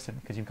go-to person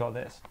because you've got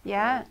this.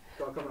 Yeah.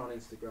 Got a comment on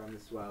Instagram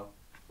as well.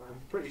 I'm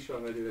pretty sure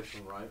I'm going to do this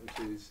one right, which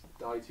is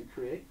die to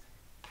create.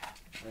 I'm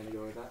going to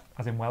go with that.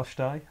 As in Welsh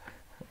die?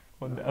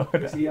 Oh, no.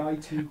 It's the I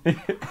to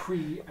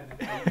pre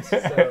and an eight. So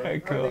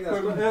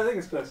Cool. I think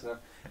it's close enough.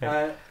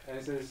 And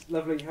it says,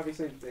 lovely, happy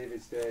St.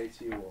 David's Day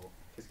to you all.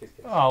 Kiss, kiss,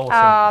 kiss. Oh, awesome.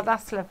 Oh,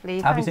 that's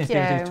lovely. Happy Thank St.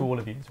 David's Day you. to all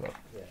of you as well.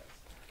 Yes.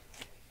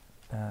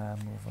 What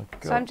have I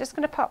got? So I'm just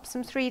going to pop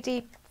some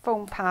 3D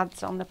foam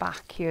pads on the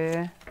back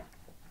here.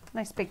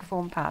 Nice big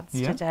foam pads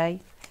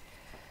today.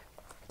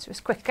 So it's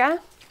quicker.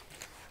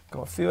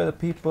 Got a few other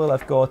people.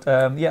 I've got,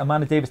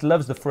 Amanda Davis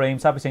loves the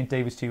frames. Happy St.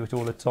 David's to you at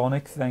all at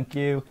Tonic. Thank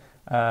you.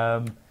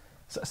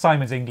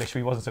 Simon's English,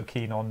 he wasn't so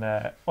keen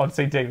on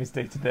St. David's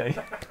Day today.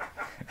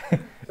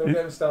 Don't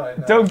get him started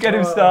now. Don't get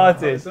him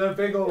started. It's a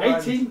big old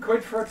 18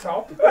 quid for a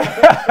top.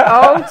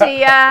 Oh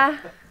dear.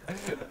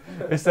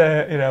 It's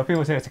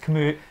people say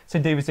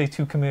St. David's Day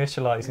too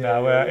commercialised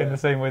now, in the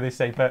same way they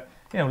say, but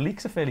you know,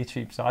 leeks are fairly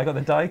cheap, so I got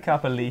the die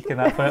cap a leek and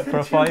that for a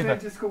 £5.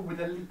 To school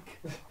with a leak.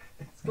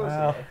 It's close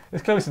Well, enough.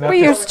 it's close enough.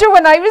 We used to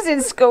when I was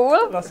in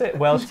school. That's it,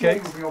 Welsh PTA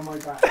cakes. will be on my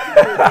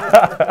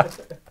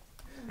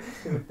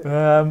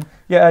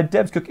back.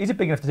 Deb's Cook, is it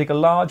big enough to take a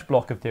large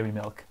block of dairy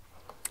milk?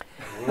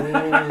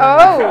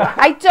 Oh,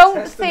 I don't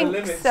Testing the think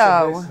limits of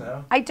so. this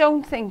now. I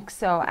don't think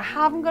so. I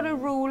haven't got a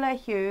ruler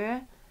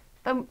here.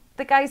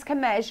 The guys can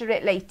measure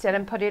it later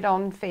and put it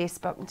on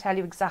Facebook and tell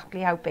you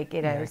exactly how big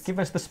it is. Give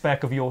us the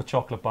spec of your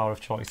chocolate bar of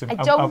choice and, I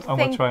don't and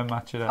we'll try and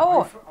match it up.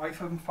 Oh,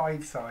 iPhone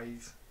 5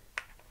 size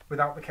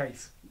without the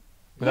case.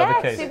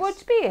 Without the yes, case. it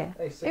would be.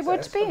 Hey, It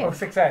would 6S, be. come Oh, on.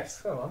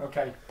 6S. Come on.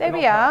 Okay. There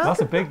we Not are.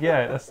 That's a big,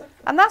 that's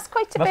And that's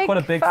quite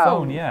a big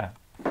phone, yeah.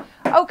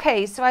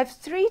 Okay, so I've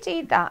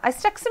 3D'd that. I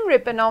stuck some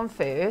ribbon on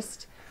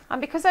first,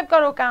 and because I've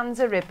got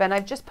organza ribbon,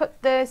 I've just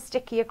put the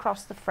sticky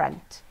across the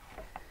front.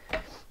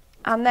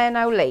 And then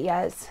our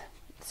layers.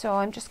 So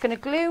I'm just going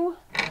to glue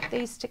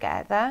these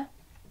together.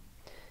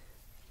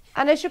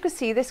 And as you can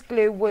see, this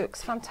glue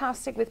works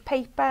fantastic with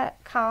paper,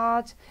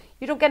 card.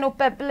 You don't get no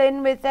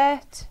bubbling with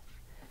it.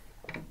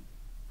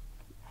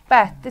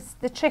 But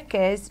the trick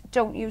is,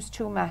 don't use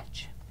too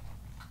much.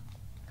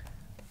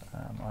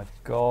 I've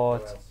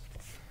got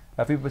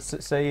people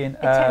saying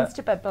It tends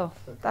to bubble.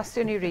 That's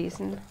the only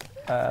reason.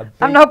 I'm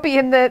big- not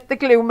being the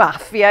glue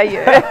mafia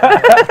here.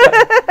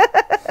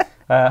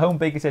 Home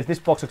Baker says, this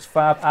box looks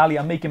fab. Ali,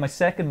 I'm making my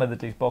second Mother's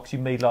Day box you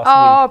made last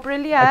Oh, week.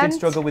 brilliant. I did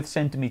struggle with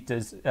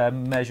centimetres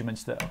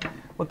measurements though.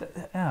 Well,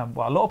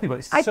 a lot of people...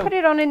 I put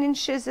it on in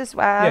inches as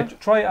well. Yeah,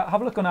 try,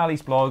 have a look on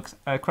Ali's blogs,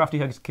 Crafty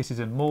Hugs, Kisses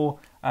and More.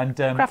 And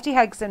Crafty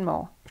Hugs and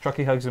More.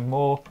 Crafty Hugs and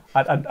More.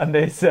 And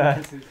there's...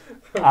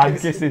 and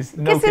kisses,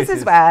 no Kisses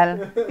as well.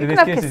 You There's can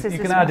have kisses. kisses You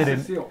as can add well.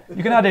 it in.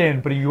 You can add it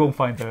in, but you won't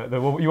find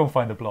you won't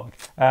find the blog.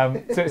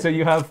 So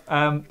you have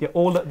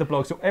all the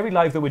blogs. So every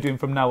live that we're doing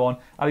from now on,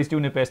 Ali's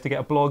doing her best to get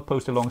a blog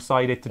post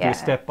alongside it to do a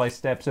step by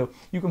step. So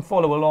you can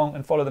follow along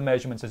and follow the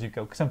measurements as you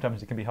go. Because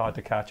sometimes it can be hard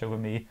to catch over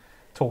me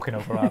talking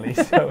over Ali.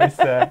 So it's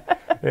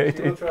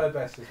We'll try our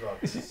best as well.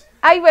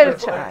 I will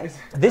try.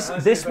 this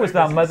was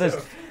that Mother's.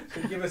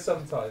 So give us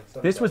some time.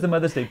 This was the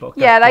Mother's Day box.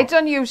 Yeah, I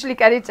don't usually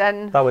get it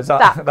done. That was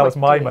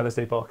my quickly. Mother's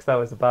Day box. That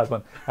was the bad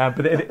one. But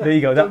there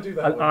you go. Don't do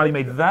that one. Ali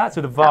made that.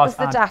 So the That vase. was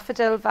the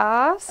daffodil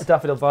vase. A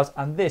daffodil vase,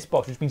 and this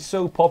box, which has been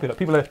so popular.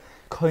 People are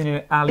coining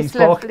it Ali's It's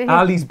box. lovely.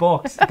 Ali's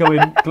box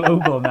going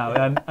global now,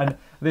 and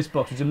this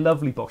box, which is a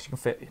lovely box. You can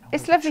fit,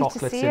 It's lovely to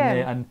chocolates see in it.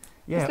 there, and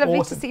yeah, It's lovely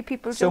awesome. to see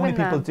people So doing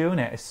many people that. doing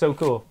it. It's so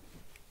cool.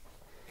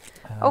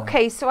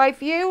 Okay, so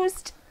I've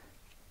used,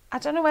 I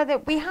don't know whether,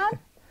 we had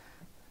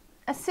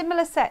a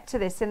similar set to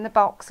this in the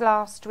box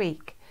last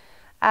week.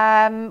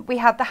 We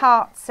had the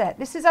heart set.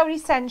 This is our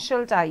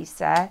essential die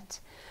set,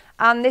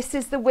 and this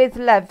is the with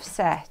love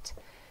set.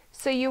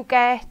 So you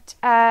get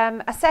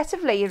a set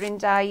of layering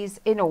dies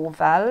in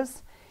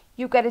ovals.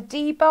 You get a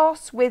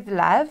deboss with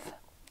love,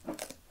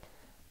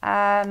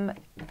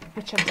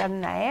 which I've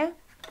done there.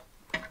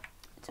 I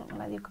don't know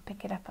whether you could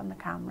pick it up on the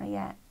camera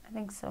yet. I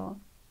think so.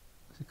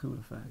 It's a cool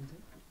effect.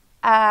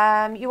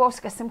 You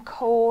also get some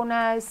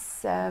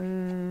corners.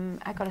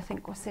 I got to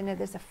think what's in it.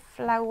 There's a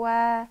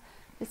flower.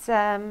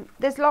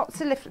 There's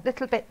lots of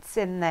little bits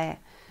in there.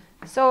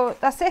 So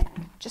that's it.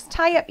 Just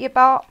tie up your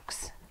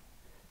box,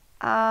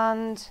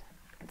 and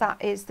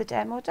that is the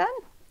demo done.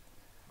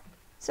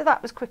 So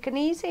that was quick and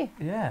easy.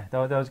 Yeah,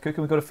 that was quick.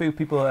 And we've got a few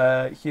people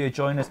here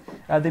join us.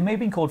 They may have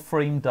been called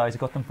frame dies. I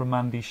got them from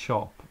Mandy's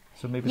shop.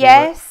 So maybe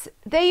yes,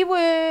 they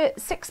were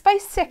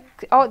 6x6.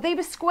 Oh, they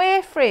were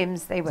square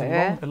frames. They were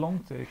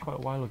quite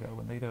a while ago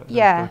when they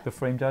the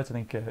framed out. I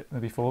think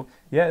maybe 4.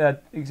 Yeah,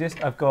 that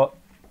exists. I've got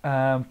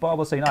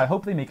Barbara saying, I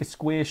hope they make a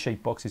square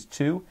shaped boxes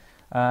too.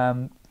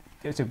 So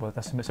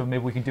that's something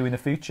maybe we can do in the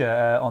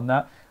future on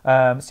that.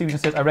 Susan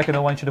says, I reckon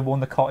Owen should have worn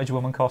the cottage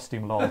woman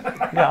costume, lol.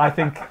 Yeah, I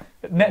think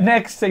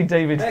next St.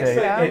 David's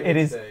Day, it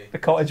is the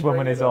cottage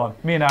woman is on.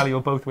 Me and Ali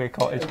will both wear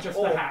cottage. Just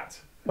the hat.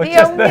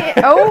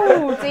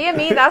 Oh, dear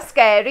me, that's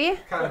scary.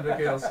 Calendar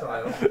girl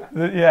style.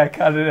 Yeah,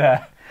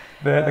 calendar.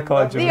 The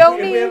cottage woman.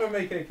 If we ever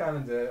make a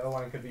calendar,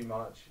 Owen could be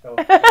March.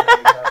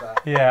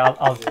 Yeah,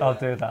 I'll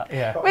do that.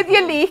 Yeah. With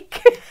your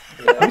leek.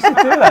 We should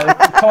do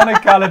that.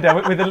 Tonic calendar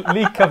with a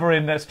leak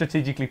covering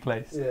strategically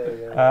placed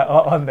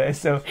on there.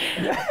 So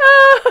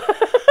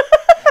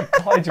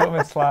cottage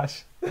woman /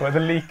 with the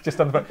leak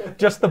just on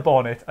just the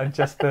bonnet and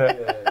just the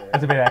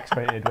it's a bit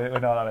X-rated. We're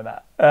not having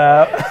that.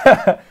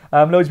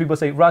 Loads of people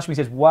say. Rashmi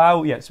says,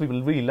 "Wow, yeah." So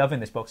people are really loving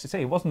this box. To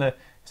say it wasn't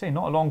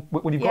not a long.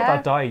 When you've got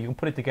that die, you can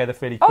put it together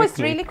fairly quickly. Oh, it's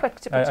really quick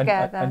to put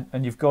together.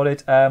 And you've got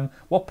it.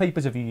 What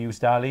papers have you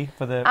used, Ali,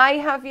 for the? I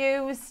have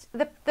used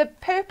the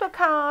purple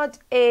card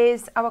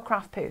is our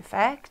Craft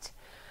Perfect.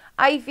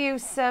 I've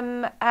used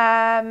some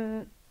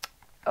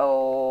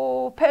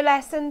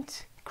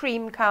pearlescent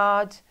cream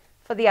card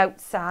for the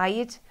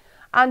outside,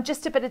 and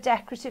just a bit of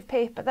decorative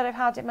paper that I've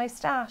had in my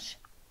stash.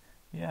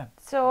 Yeah.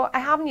 So I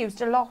haven't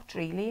used a lot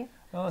really.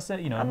 Well, that's it,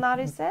 and that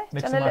is it.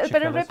 And a little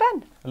bit of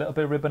ribbon. A little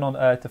bit of ribbon on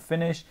to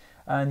finish,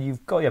 and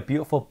you've got your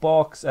beautiful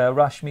box.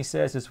 Rashmi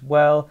says as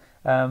well.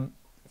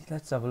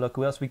 Let's have a look.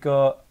 What else we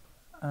got?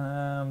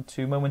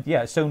 2 moments.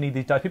 Yeah, Sony.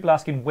 The people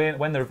asking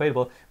when they're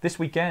available this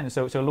weekend.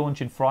 So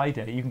launching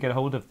Friday. You can get a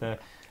hold of the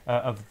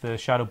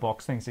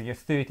Shadowbox thing. So you have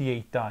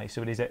 38 dice.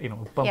 So it is a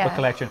bumper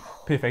collection.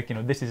 Perfect.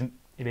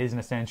 It is an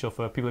essential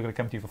for people who are going to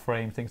come to you for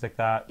frame, things like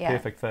that. Yeah.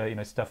 Perfect for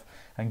stuff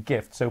and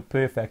gifts. So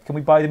perfect. Can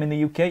we buy them in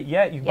the UK?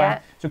 Yeah, you can buy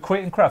them. So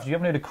Create and Craft. If you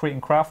haven't heard of Create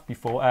and Craft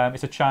before,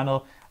 it's a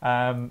channel,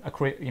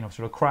 sort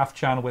of craft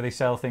channel where they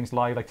sell things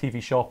live, like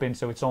TV shopping.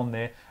 So it's on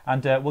there,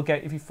 and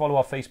if you follow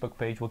our Facebook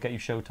page, we'll get you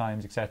show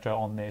times, etc.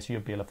 on there, so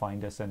you'll be able to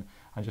find us and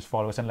just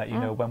follow us and let you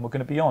know when we're going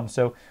to be on.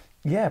 So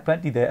yeah,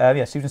 plenty there.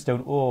 Yeah, Susan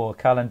Stone. Oh,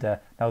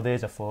 calendar. Now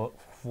there's a 4.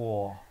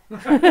 There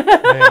we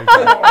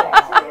go.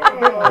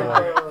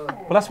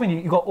 Well, that's when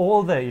you got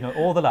all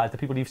the lads, the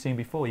people you've seen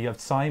before. You have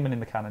Simon in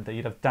the calendar.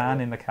 You'd have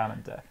Dan in the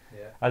calendar.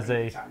 Yeah. As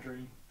a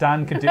Tangerine.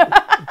 Dan could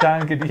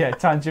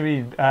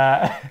Tangerine.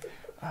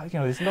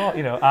 There's a lot.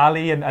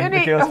 Ali and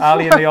the girls.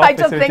 Ali in the office. I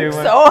don't think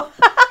so.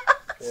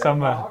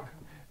 Summer.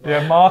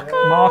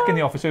 Mark in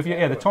the office. So if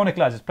the Tonic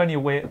lads, there's plenty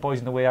of boys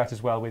in the way out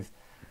as well with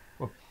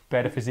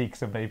better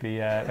physiques than maybe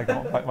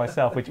like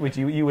myself, which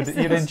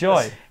you'd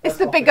enjoy. It's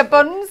the bigger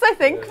buns, I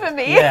think, for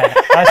me. Yeah,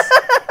 us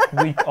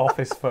weak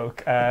office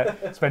folk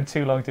spend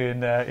too long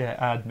doing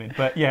admin.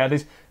 But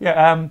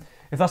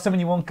if that's something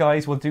you want,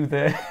 guys, we'll do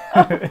the.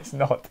 It's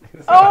not.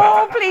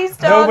 Oh, please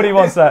don't. Nobody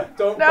wants that.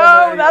 No,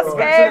 that's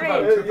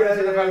scary.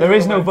 There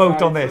is no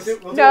vote on this.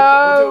 We'll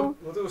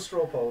do a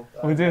straw poll.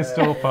 We'll do a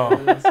straw poll.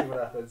 We'll see what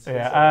happens.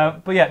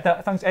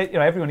 But thanks,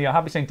 everyone.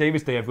 Happy St.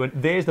 David's Day, everyone.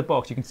 There's the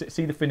box. You can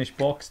see the finished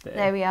box there.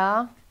 There we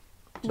are,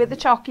 with the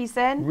chockies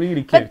in.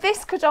 Really cute. But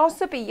this could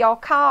also be your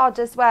card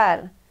as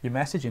well. Your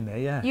message in there,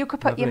 yeah. You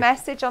could put your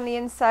message on the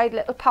inside,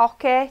 little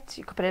pocket.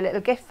 You could put a little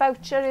gift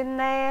voucher in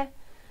there.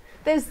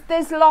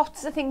 There's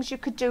lots of things you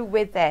could do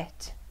with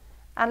it,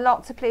 and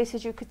lots of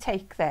places you could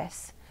take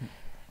this.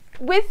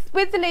 With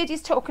the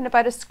ladies talking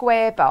about a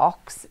square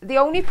box, the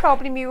only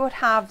problem you would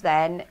have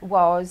then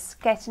was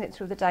getting it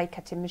through the die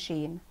cutting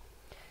machine.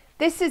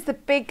 This is the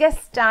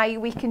biggest die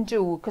we can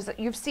do, because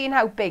you've seen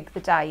how big the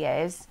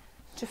die is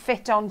to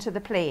fit onto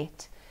the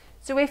plate.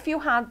 So if you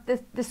had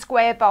the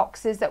square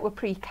boxes that were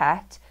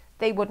pre-cut,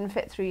 they wouldn't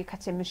fit through your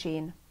cutting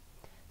machine.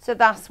 So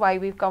that's why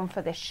we've gone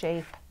for this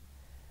shape,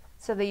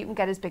 so that you can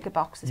get as big a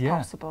box as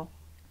possible.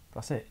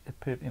 That's it.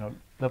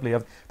 Lovely. I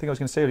think I was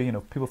going to say,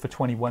 people for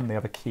 21, they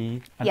have a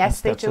key.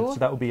 Yes, they do. So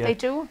that would be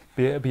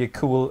a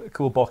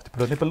cool box to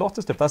put on there. But lots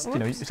of stuff. That's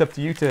it's up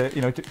to you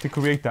to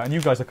create that. And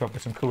you guys have come up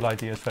with some cool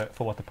ideas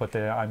for what to put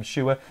there, I'm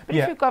sure. But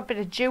if you've got a bit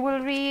of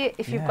jewellery,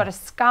 if you've got a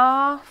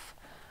scarf,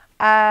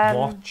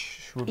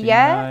 watch would be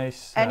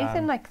nice.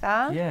 Anything like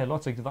that. Yeah,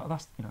 lots of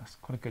that's it's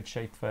quite a good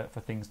shape for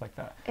things like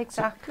that.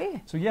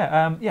 Exactly. So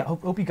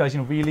hope you guys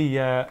really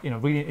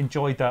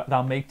enjoyed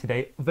that make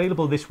today.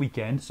 Available this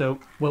weekend. So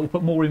we'll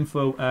put more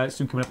info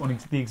soon coming up on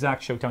the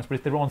exact show times,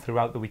 but they're on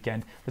throughout the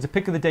weekend. There's a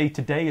pick of the day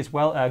today as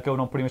well, going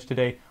on pretty much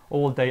today,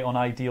 all day on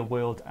Ideal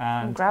World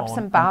and grab on,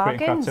 some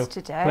bargains so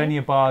today. Plenty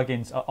of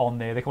bargains on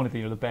there. They're going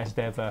to the best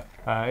ever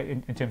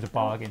in terms of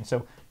bargains.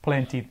 So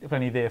plenty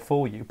there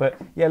for you. But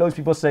loads of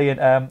people saying,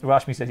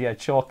 Rashmi says,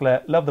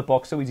 chocolate, love the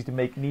box, so easy to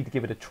make, need to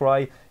give it a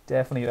try.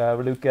 Definitely,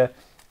 Raluca.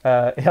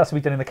 It has to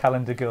be done in the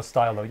calendar girl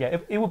style, though. Yeah,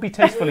 it would be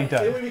tastefully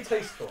done. It would be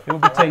tasteful. It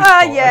would be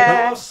tasteful.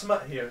 Yeah. No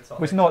smut here at Tonic.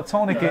 Which not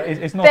Tonic.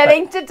 It's not. There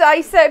ain't a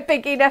dice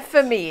big enough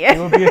for me. It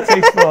would be a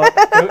tasteful.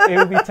 it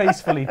would be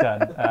tastefully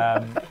done.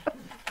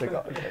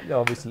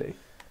 Obviously.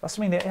 That's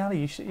something that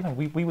Ali,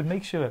 we would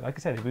make sure, like I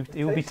said,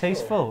 it would be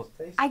tasteful.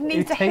 I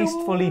need a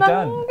tastefully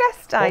done.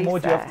 humongous What more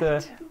do you have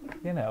dissect.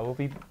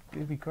 to?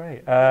 It'd be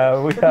great.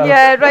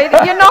 Yeah,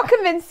 right. You're not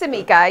convincing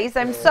me, guys.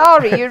 I'm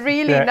sorry. You're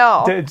really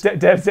not.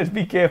 Deb says,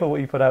 "Be careful what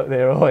you put out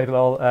there." Oh, it'll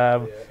all.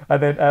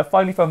 And then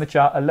finally from the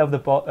chat, I love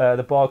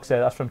the box.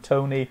 That's from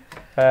Tony.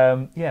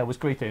 It was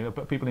great.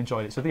 People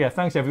enjoyed it. So yeah,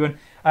 thanks everyone.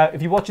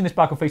 If you're watching this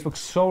back on Facebook,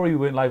 sorry we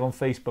weren't live on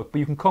Facebook, but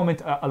you can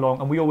comment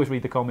along, and we always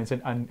read the comments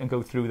and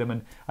go through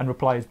them and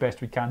reply as best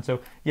we can. So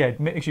yeah,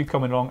 make sure you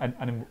come along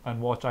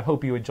and watch. I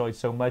hope you enjoyed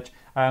so much.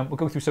 We'll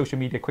go through social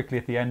media quickly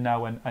at the end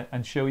now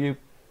and show you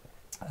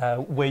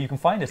where you can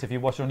find us if you're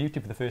watching on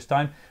YouTube for the first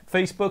time.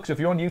 Facebook, so if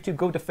you're on YouTube,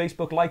 go to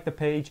Facebook, like the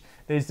page.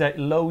 There's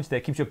loads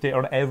there, keeps you updated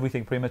on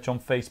everything pretty much on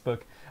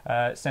Facebook,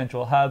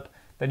 Central Hub.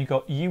 Then you've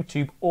got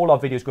YouTube, all our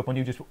videos go up on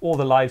YouTube, all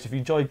the lives. If you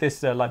enjoyed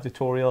this live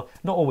tutorial,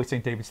 not always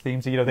St. David's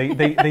themes, they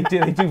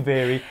do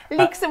vary.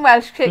 Leeks and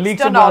Welsh cakes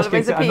don't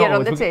always appear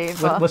on the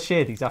table. We'll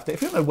share these after.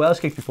 If you haven't had Welsh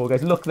cakes before,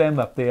 guys, look them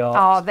up. They are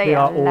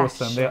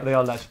awesome. They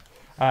are lush.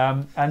 So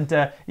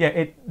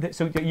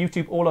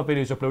YouTube, all our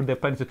videos uploaded. There are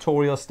plenty of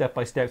tutorials,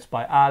 step-by-steps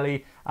by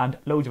Ali, and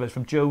loads of us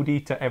from Jody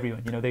to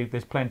everyone.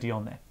 There's plenty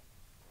on there.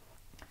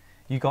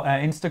 You got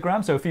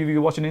Instagram, so if you're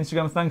watching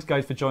Instagram, thanks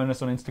guys for joining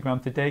us on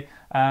Instagram today.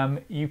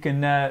 You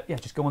can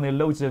just go on there,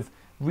 loads of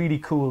really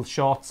cool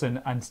shots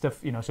and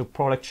stuff, so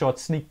product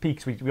shots, sneak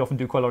peeks. We often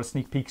do quite a lot of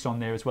sneak peeks on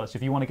there as well. So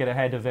if you want to get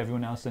ahead of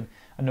everyone else and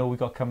know what we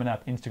got coming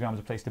up, Instagram is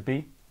a place to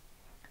be.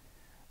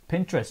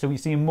 Pinterest, so we're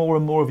seeing more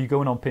and more of you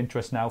going on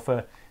Pinterest now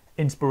for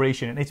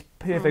inspiration, and it's a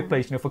perfect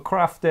place, for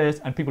crafters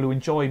and people who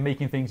enjoy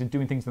making things and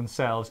doing things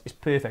themselves. It's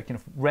perfect,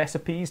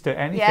 recipes to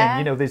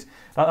anything.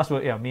 That's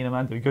what me and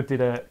Amanda, we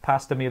did a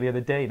pasta meal the other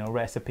day,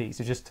 recipes.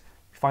 So just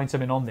find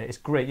something on there. It's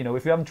great.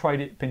 If you haven't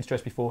tried it,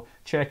 Pinterest before,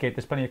 check it.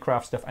 There's plenty of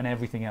craft stuff and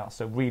everything else.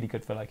 So really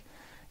good for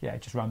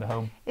just around the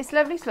home. It's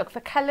lovely to look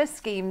for colour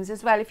schemes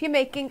as well. If you're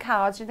making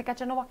cards, you think, I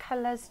don't know what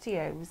colours to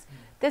use.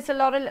 There's a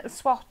lot of little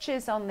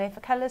swatches on there for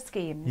colour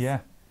schemes.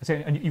 Yeah.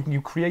 And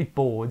you create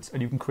boards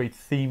and you can create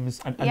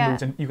themes and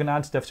moods, and you can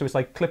add stuff. So it's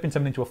like clipping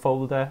something into a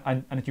folder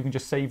and you can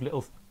just save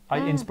little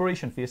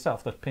inspiration for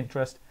yourself. That's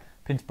Pinterest.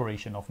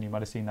 Pinspiration, often you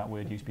might have seen that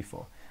word used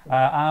before.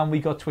 And we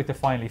got Twitter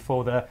finally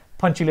for the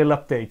punchy little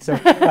update. So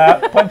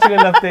punchy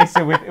little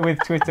updates with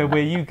Twitter,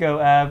 where you go,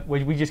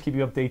 where we just keep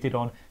you updated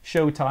on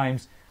show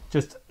times,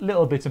 just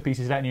little bits and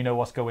pieces letting you know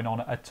what's going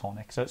on at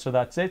Tonic. So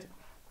that's it.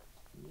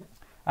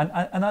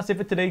 And that's it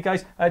for today,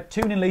 guys.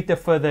 Tune in later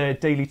for the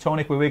Daily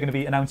Tonic, where we're going to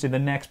be announcing the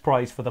next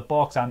prize for the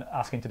box and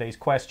asking today's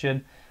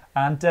question.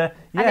 And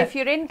if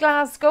you're in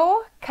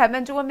Glasgow, come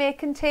and do a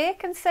make and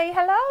take and say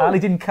hello. Ali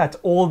didn't cut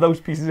all those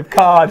pieces of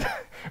card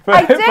for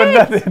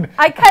nothing.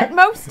 I cut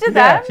most of them.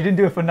 Yeah, she didn't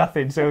do it for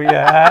nothing. So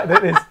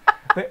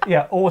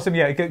awesome.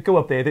 Yeah, go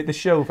up there. The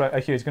show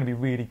here is going to be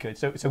really good.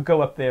 So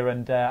go up there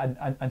and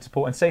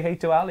support and say hey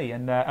to Ali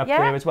and up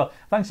there as well.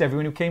 Thanks to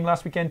everyone who came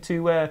last weekend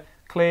to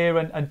Claire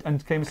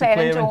and came to see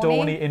Claire and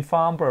Donny in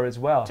Farnborough as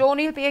well.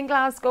 Donny will be in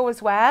Glasgow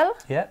as well.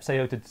 Yeah, say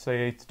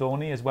hey to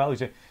Donny as well.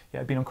 Who's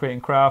been on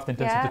Creating Craft and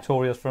done some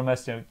tutorials from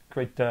us.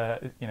 Great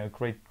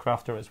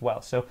crafter as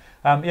well. So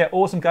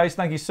awesome guys.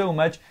 Thank you so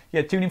much.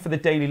 Yeah, tune in for the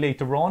daily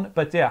later on.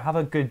 But have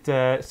a good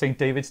St.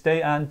 David's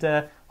Day and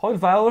Hwyl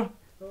fawr.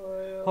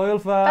 Hwyl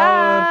fawr.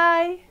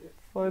 Bye.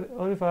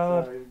 Hwyl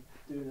fawr.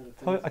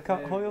 I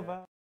can't. Hwyl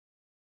fawr.